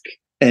 ask.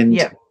 And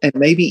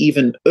maybe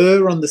even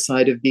err on the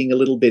side of being a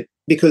little bit,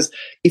 because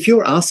if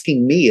you're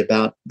asking me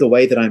about the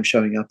way that I'm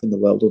showing up in the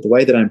world or the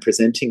way that I'm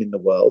presenting in the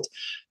world,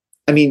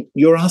 I mean,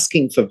 you're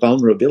asking for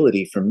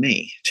vulnerability from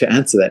me to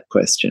answer that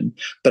question.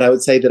 But I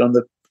would say that on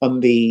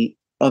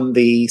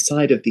the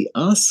side of the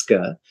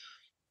asker,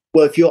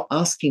 well, if you're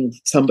asking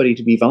somebody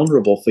to be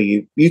vulnerable for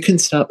you, you can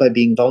start by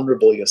being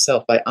vulnerable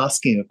yourself by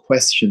asking a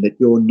question that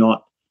you're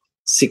not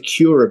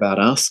secure about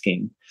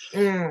asking.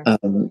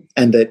 And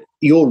that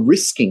you're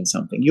risking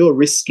something. You're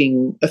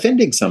risking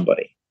offending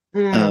somebody.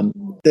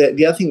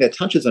 The other thing that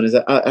touches on is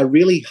that I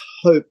really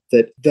hope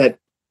that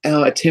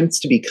our attempts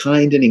to be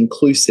kind and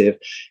inclusive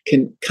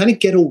can kind of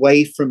get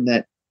away from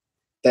that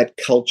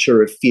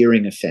culture of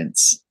fearing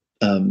offense.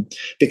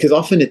 Because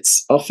often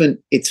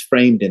it's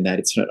framed in that.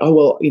 It's not, oh,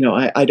 well,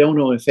 I don't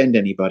want to offend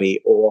anybody,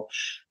 or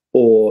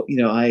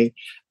I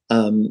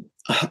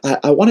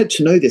wanted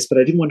to know this, but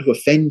I didn't want to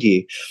offend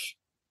you.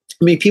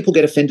 I mean, people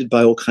get offended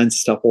by all kinds of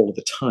stuff all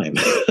the time.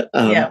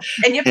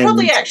 And you're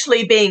probably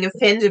actually being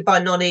offended by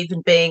not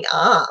even being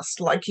asked.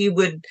 Like, you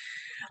would,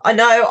 I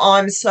know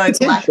I'm so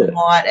black and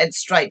white and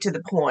straight to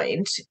the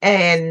point,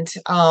 and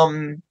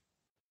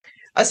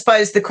I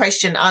suppose the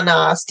question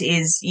unasked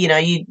is,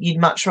 you'd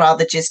much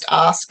rather just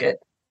ask it,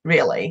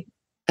 really.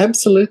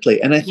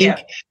 Absolutely, and I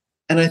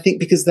think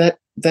because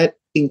that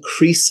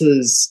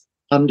increases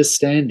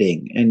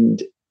understanding,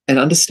 and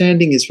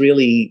understanding is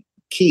really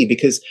key,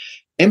 because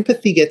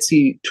empathy gets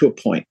you to a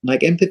point.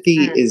 Like,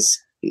 empathy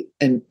is,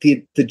 and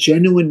the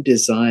genuine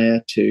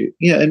desire to,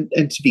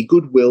 and to be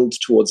good-willed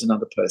towards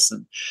another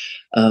person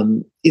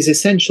is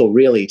essential,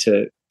 really,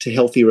 to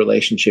healthy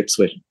relationships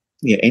with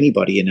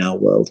anybody in our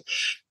world.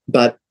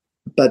 But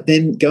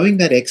then going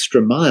that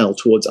extra mile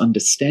towards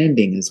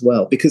understanding as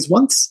well, because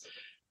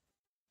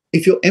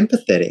if you're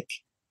empathetic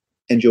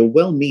and you're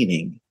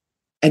well-meaning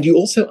and you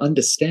also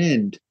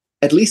understand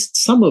at least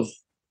some of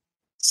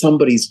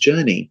somebody's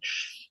journey,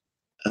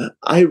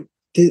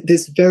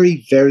 there's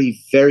very, very,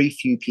 very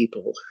few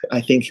people,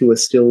 I think, who are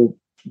still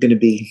going to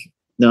be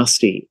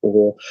nasty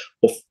or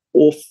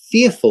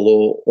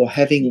fearful or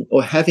having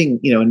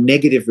a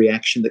negative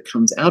reaction that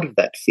comes out of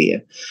that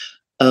fear,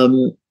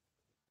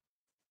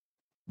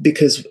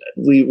 because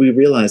we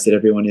realize that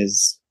everyone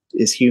is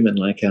human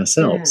like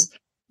ourselves.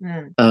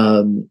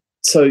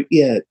 So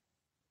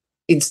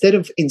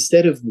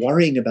instead of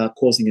worrying about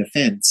causing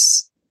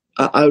offense,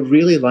 I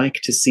really like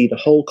to see the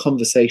whole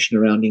conversation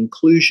around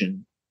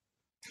inclusion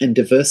and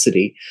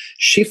diversity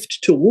shift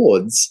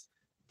towards,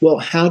 well,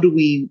 how do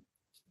we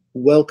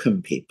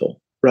welcome people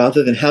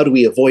rather than how do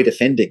we avoid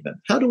offending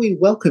them? How do we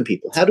welcome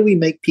people? How do we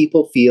make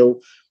people feel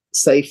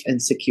safe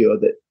and secure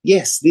that,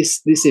 yes,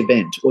 this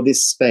event or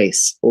this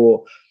space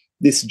or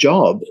this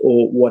job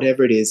or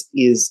whatever it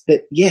is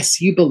that, yes,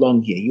 you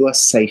belong here, you are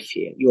safe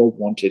here, you are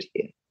wanted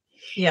here.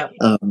 Yeah.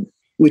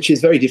 Which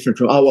is very different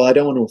from, oh, well, I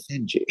don't want to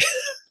offend you.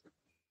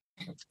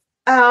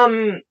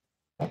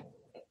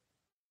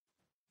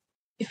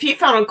 A few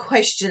final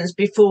questions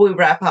before we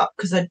wrap up,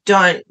 because I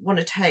don't want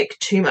to take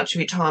too much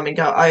of your time and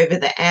go over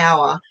the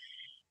hour.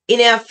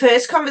 In our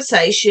first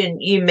conversation,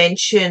 you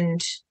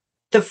mentioned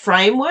the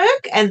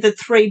framework and the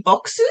 3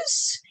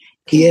 boxes.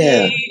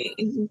 Can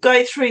you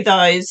go through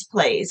those,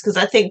 please? Because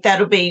I think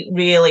that'll be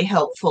really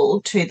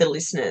helpful to the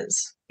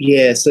listeners.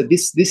 Yeah, so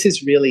this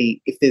is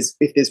really, if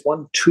there's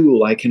one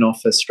tool I can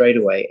offer straight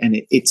away,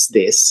 and it's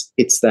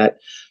that.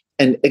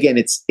 And again,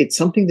 it's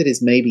something that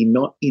is maybe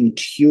not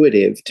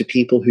intuitive to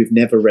people who've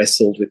never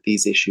wrestled with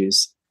these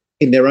issues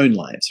in their own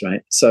lives,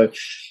 right? So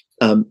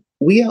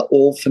we are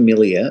all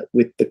familiar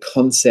with the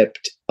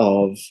concept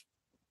of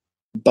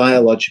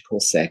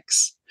biological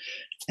sex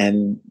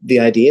and the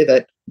idea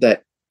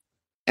that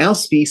our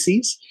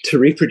species to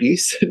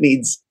reproduce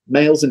needs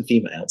males and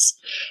females.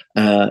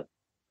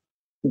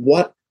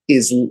 What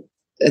is,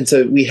 and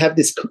so we have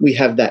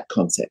that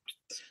concept.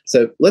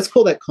 So let's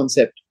call that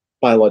concept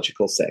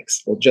biological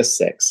sex or just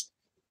sex.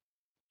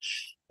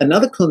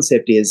 Another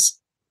concept is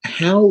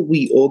how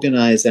we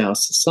organize our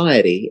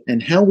society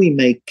and how we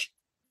make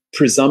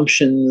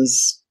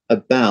presumptions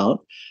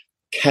about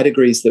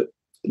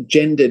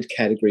gendered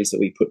categories that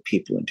we put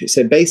people into.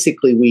 So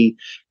basically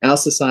our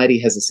society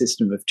has a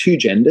system of two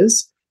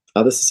genders.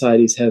 Other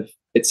societies have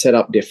it set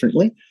up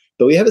differently,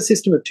 but we have a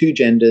system of two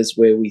genders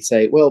where we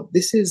say, well,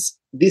 this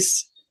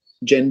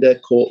gender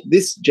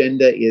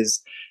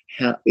is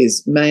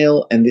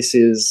male, and this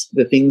is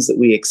the things that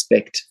we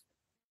expect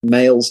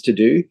males to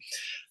do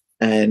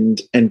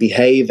and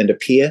behave and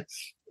appear,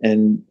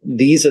 and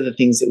these are the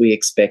things that we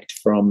expect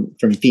from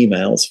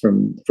females,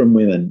 from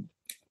women.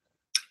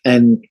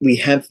 And we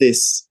have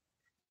this,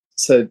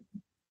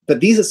 but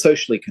these are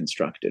socially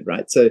constructed,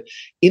 right? So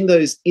in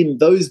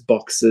those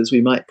boxes,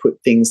 we might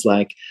put things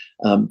like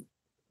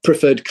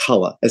preferred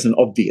color as an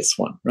obvious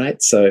one,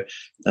 right? So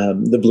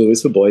the blue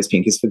is for boys,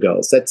 pink is for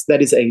girls.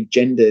 That is a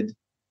gendered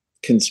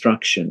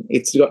construction.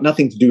 It's got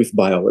nothing to do with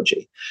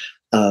biology.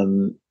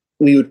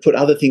 We would put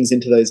other things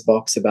into those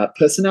boxes about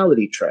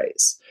personality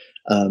traits.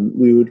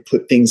 We would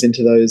put things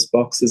into those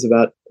boxes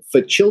about,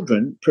 for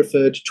children,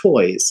 preferred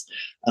toys.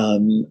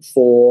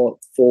 For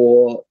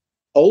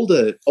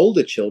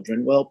older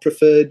children, well,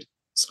 preferred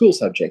school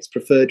subjects,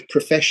 preferred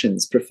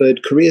professions,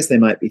 preferred careers they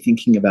might be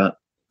thinking about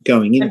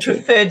going into.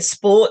 And preferred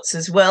sports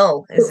as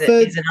well is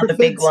another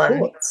big one.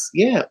 Sports.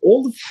 Yeah,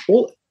 all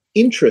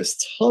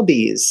interests,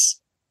 hobbies,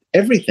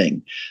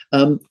 everything,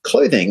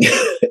 clothing,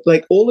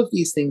 like all of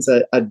these things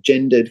are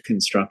gendered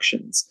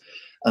constructions.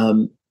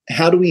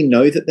 How do we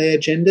know that they are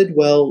gendered?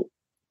 Well,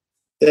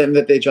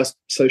 that they're just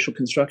social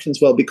constructions?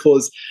 Well,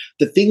 because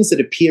the things that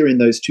appear in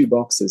those two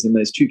boxes, in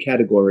those two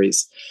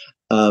categories,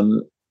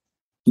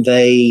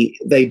 they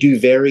do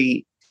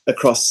vary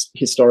across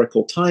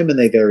historical time and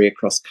they vary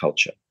across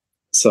culture.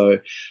 So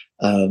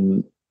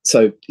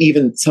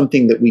even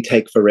something that we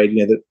take for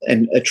radio,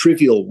 and a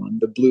trivial one,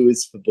 the blue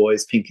is for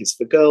boys, pink is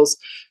for girls,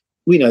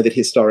 we know that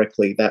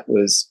historically that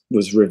was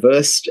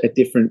reversed at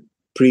different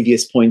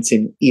previous points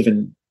in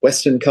even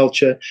Western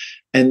culture,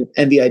 and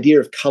the idea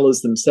of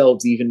colors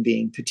themselves even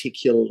being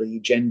particularly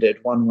gendered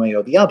one way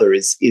or the other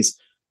is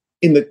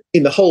in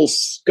the whole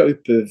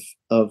scope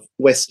of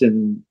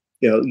Western,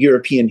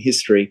 European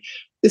history.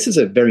 This is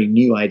a very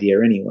new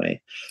idea anyway.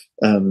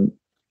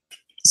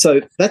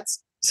 So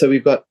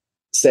we've got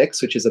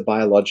sex, which is a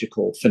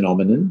biological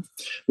phenomenon.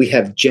 We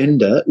have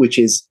gender, which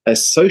is a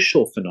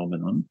social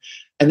phenomenon,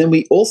 and then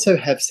we also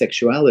have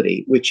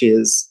sexuality, which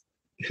is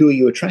who are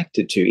you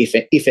attracted to,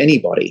 if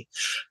anybody.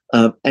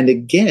 And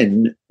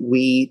again,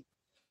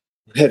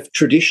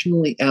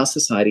 our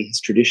society has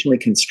traditionally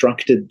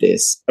constructed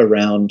this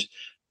around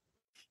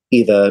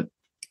either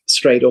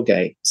straight or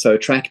gay, so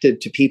attracted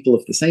to people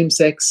of the same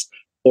sex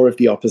or of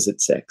the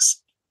opposite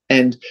sex.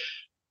 And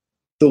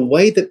the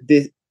way that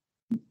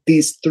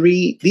these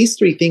three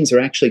things are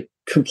actually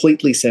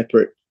completely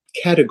separate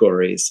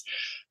categories,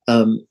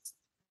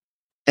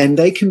 and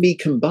they can be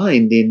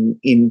combined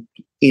in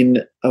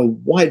a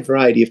wide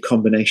variety of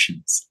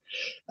combinations.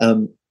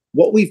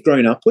 What we've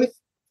grown up with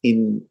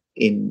in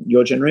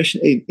your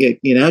generation,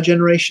 in our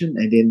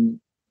generation,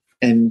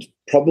 and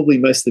probably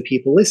most of the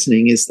people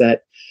listening, is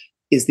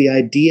the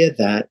idea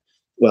that,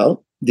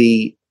 well,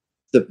 the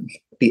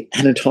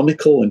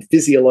anatomical and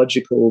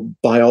physiological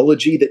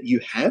biology that you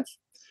have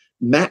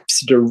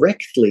maps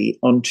directly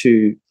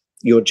onto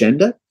your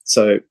gender,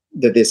 so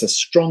that there's a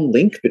strong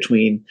link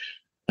between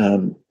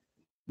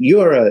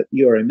you're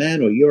a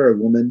man or you're a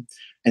woman.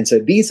 And so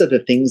these are the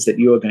things that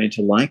you are going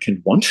to like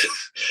and want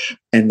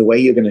and the way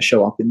you're going to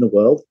show up in the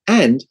world.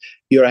 And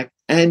you're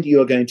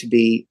going to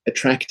be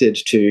attracted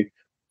to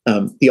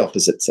the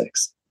opposite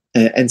sex.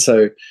 And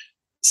so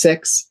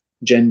sex,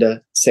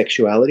 gender,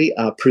 sexuality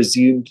are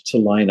presumed to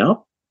line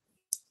up.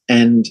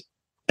 And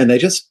they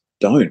just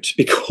don't,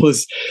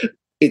 because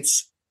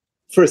it's,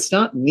 for a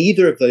start,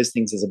 neither of those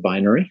things is a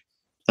binary.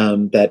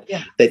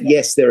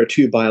 Yes, there are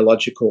two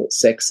biological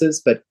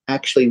sexes, but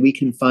actually we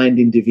can find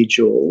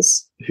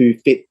individuals who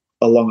fit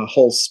along a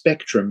whole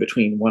spectrum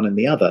between one and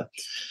the other.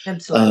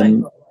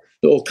 Absolutely.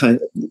 All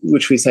kinds,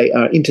 which we say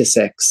are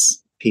intersex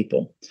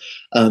people.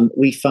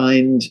 We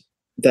find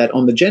that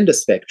on the gender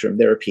spectrum,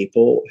 there are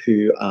people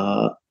who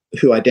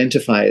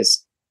identify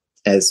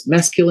as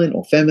masculine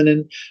or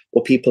feminine,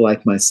 or people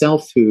like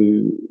myself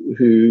who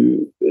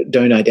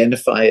don't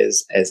identify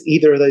as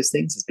either of those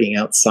things, as being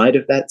outside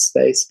of that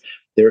space.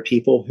 There are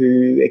people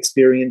who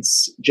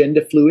experience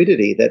gender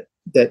fluidity,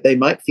 that they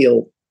might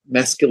feel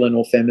masculine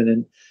or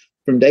feminine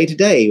from day to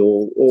day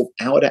or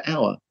hour to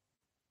hour.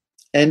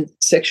 And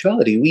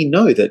sexuality, we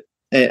know that,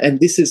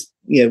 and this is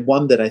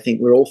one that I think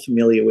we're all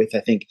familiar with. I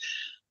think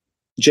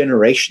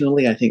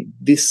generationally, I think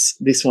this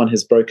one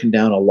has broken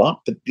down a lot,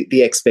 but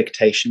the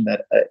expectation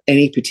that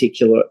any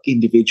particular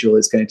individual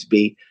is going to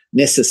be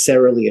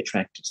necessarily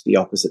attracted to the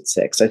opposite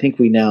sex. I think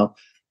we now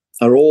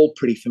are all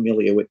pretty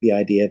familiar with the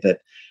idea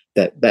that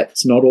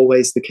that's not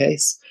always the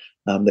case,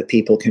 that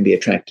people can be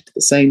attracted to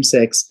the same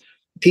sex.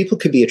 People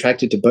could be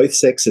attracted to both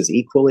sexes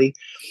equally.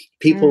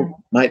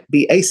 People might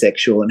be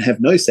asexual and have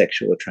no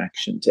sexual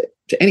attraction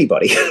to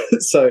anybody.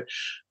 So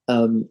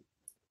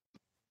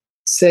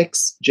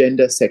sex,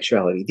 gender,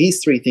 sexuality,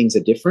 these three things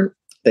are different.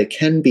 They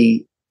can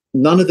be,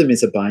 none of them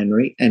is a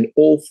binary, and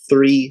all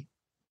three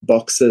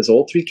boxes,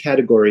 all three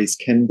categories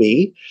can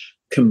be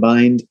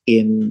combined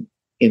in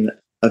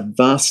a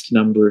vast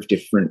number of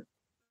different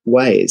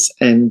ways.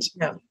 And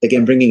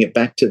again, bringing it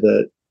back to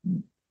the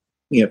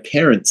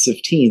parents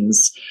of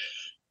teens,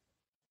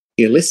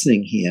 you're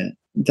listening here,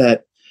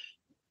 that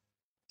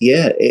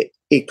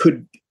it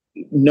could,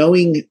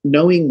 knowing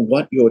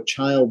what your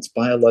child's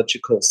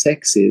biological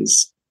sex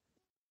is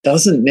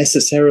doesn't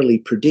necessarily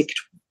predict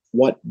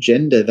what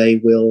gender they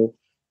will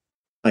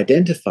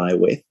identify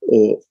with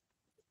or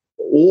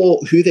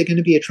who they're going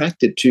to be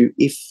attracted to,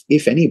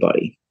 if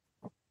anybody.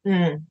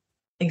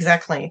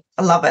 Exactly.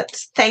 I love it.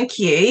 Thank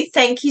you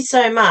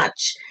so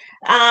much.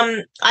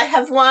 I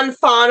have one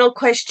final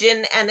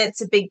question, and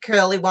it's a big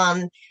curly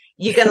one.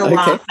 You're going to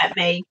laugh at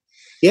me.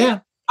 Yeah.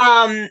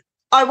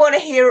 I want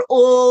to hear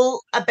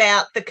all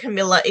about the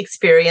Camilla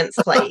experience,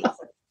 please.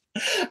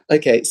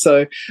 Okay,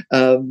 so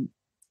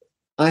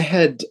I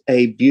had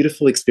a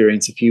beautiful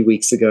experience a few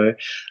weeks ago.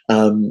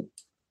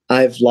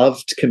 I've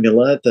loved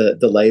Camilla, the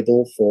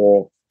label,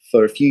 for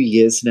a few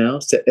years now.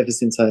 So ever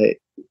since it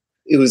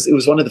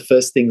was one of the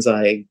first things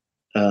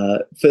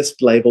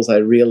first labels I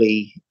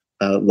really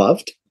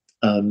loved,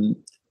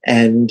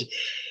 and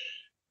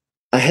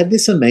I had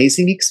this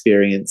amazing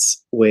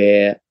experience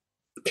where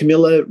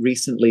Camilla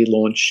recently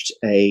launched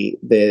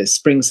their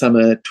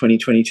Spring-Summer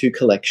 2022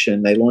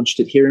 collection. They launched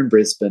it here in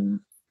Brisbane.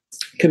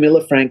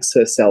 Camilla Franks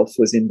herself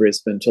was in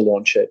Brisbane to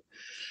launch it.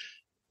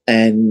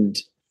 And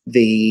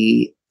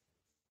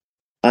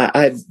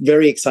I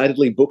very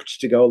excitedly booked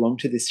to go along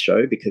to this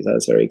show because I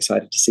was very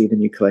excited to see the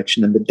new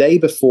collection. And the day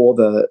before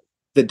the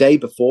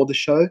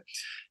show,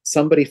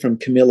 somebody from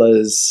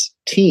Camilla's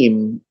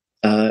team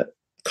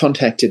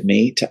contacted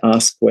me to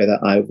ask whether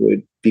I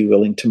would be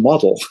willing to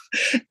model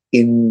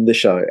in the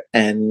show.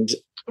 And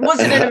was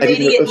it an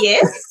immediate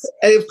yes?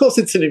 Of course,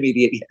 it's an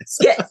immediate yes.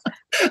 Yes.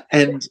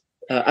 And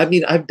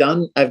I've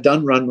done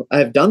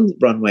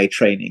runway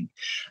training,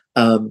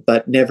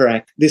 but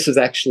never. This was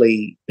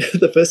actually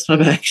the first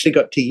time I actually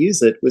got to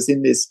use it. Was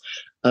in this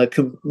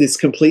this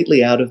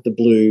completely out of the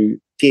blue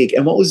gig.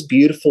 And what was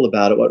beautiful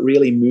about it, what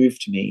really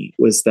moved me,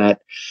 was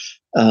that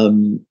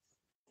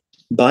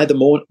by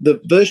the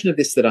version of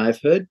this that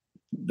I've heard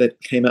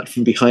that came out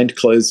from behind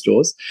closed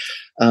doors,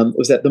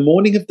 was that the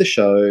morning of the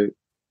show,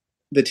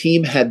 the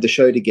team had the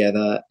show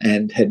together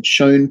and had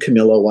shown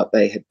Camilla what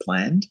they had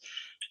planned,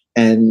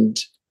 and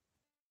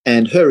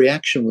her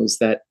reaction was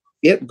that,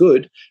 yep,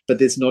 good, but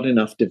there's not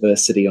enough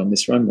diversity on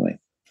this runway.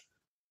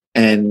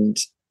 And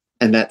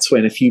that's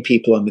when a few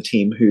people on the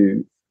team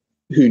who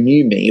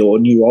knew me or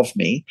knew of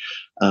me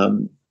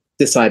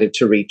decided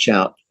to reach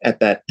out at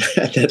that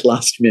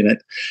last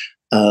minute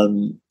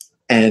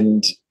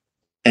and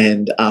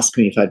ask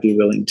me if I'd be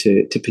willing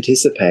to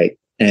participate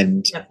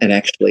and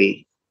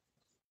actually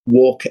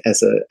walk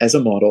as a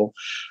model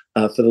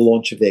for the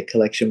launch of their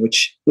collection,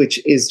 which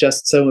is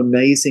just so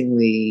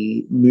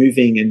amazingly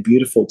moving and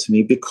beautiful to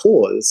me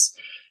because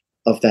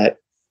of that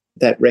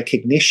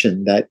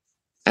recognition that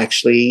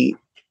actually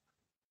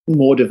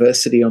more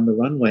diversity on the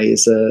runway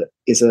is a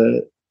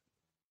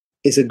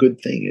good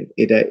thing.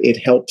 It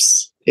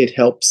helps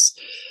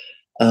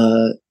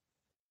to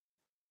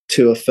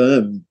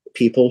affirm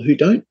people who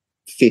don't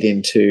fit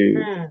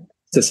into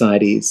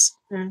society's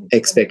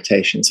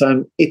expectations. So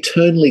I'm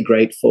eternally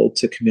grateful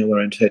to Camilla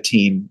and her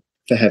team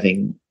for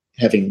having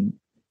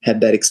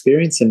had that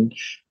experience and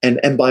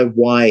by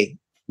why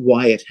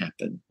it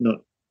happened,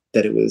 not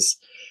that it was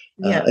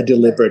a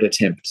deliberate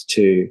attempt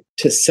to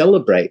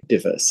celebrate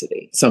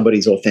diversity,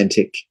 somebody's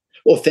authentic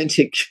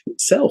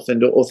self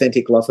and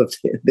authentic love of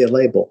their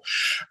label.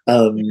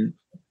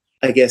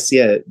 I guess,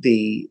 I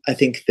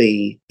think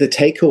the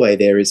takeaway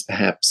there is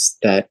perhaps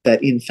that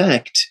in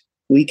fact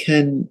we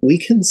can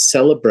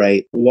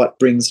celebrate what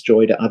brings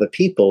joy to other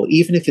people,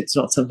 even if it's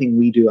not something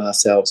we do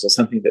ourselves or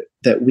something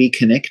that we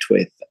connect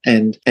with.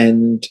 And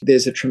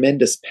there's a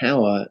tremendous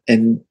power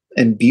and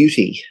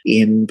beauty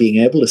in being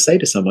able to say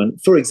to someone,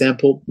 for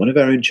example, one of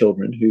our own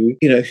children who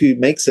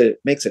makes a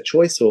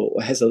choice or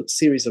has a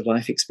series of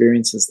life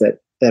experiences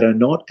that are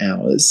not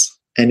ours,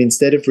 and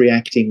instead of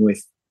reacting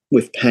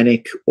with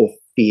panic or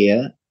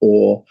fear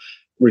or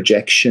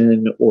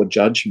rejection or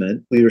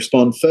judgment, we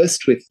respond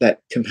first with that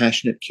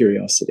compassionate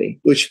curiosity,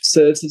 which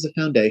serves as a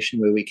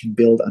foundation where we can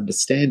build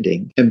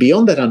understanding. And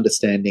beyond that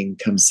understanding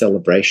comes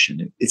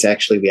celebration.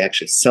 We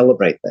actually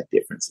celebrate that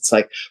difference. It's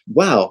like,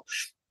 wow,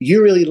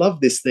 you really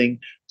love this thing.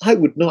 I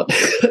would not,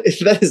 if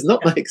that is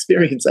not my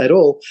experience at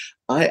all.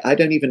 I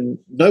don't even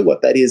know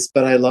what that is,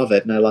 but I love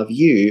it. And I love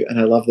you. And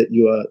I love that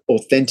you are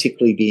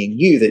authentically being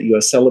you, that you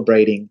are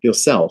celebrating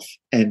yourself.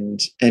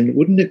 And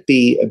wouldn't it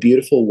be a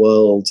beautiful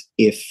world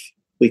if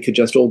we could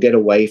just all get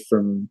away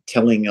from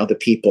telling other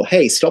people,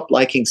 hey, stop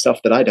liking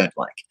stuff that I don't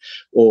like,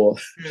 or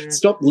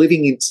stop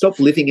living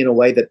in a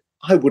way that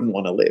I wouldn't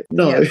want to live.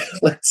 No,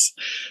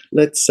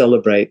 let's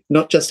celebrate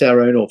not just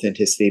our own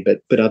authenticity,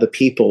 but other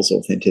people's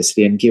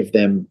authenticity and give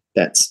them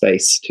that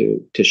space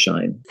to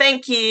shine.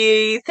 Thank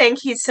you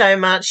so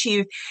much.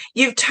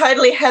 You've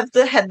totally had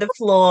the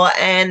floor,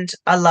 and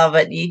I love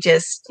it.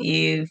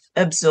 You've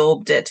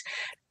absorbed it.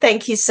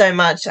 Thank you so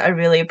much. I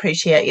really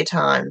appreciate your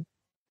time.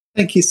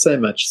 Thank you so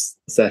much,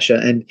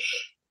 Sasha.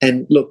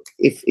 And look,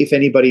 if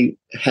anybody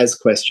has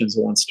questions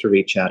or wants to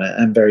reach out,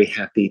 I'm very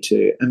happy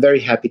to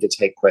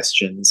take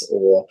questions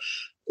or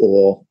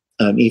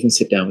even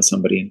sit down with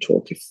somebody and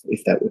talk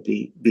if that would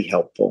be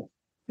helpful.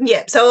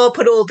 Yeah, so I'll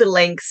put all the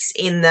links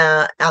in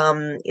the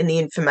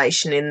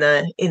information in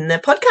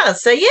the podcast.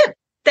 So yeah,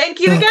 thank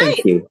you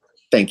again.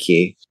 Thank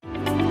you.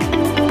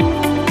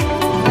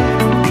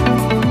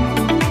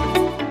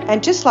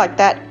 And just like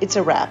that, it's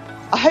a wrap.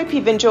 I hope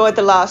you've enjoyed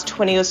the last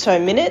 20 or so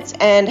minutes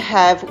and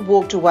have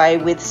walked away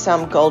with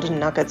some golden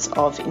nuggets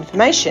of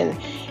information.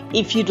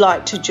 If you'd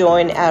like to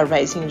join our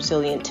Raising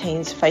Resilient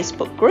Teens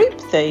Facebook group,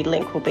 the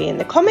link will be in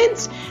the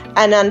comments.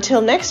 And until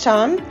next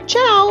time,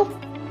 ciao!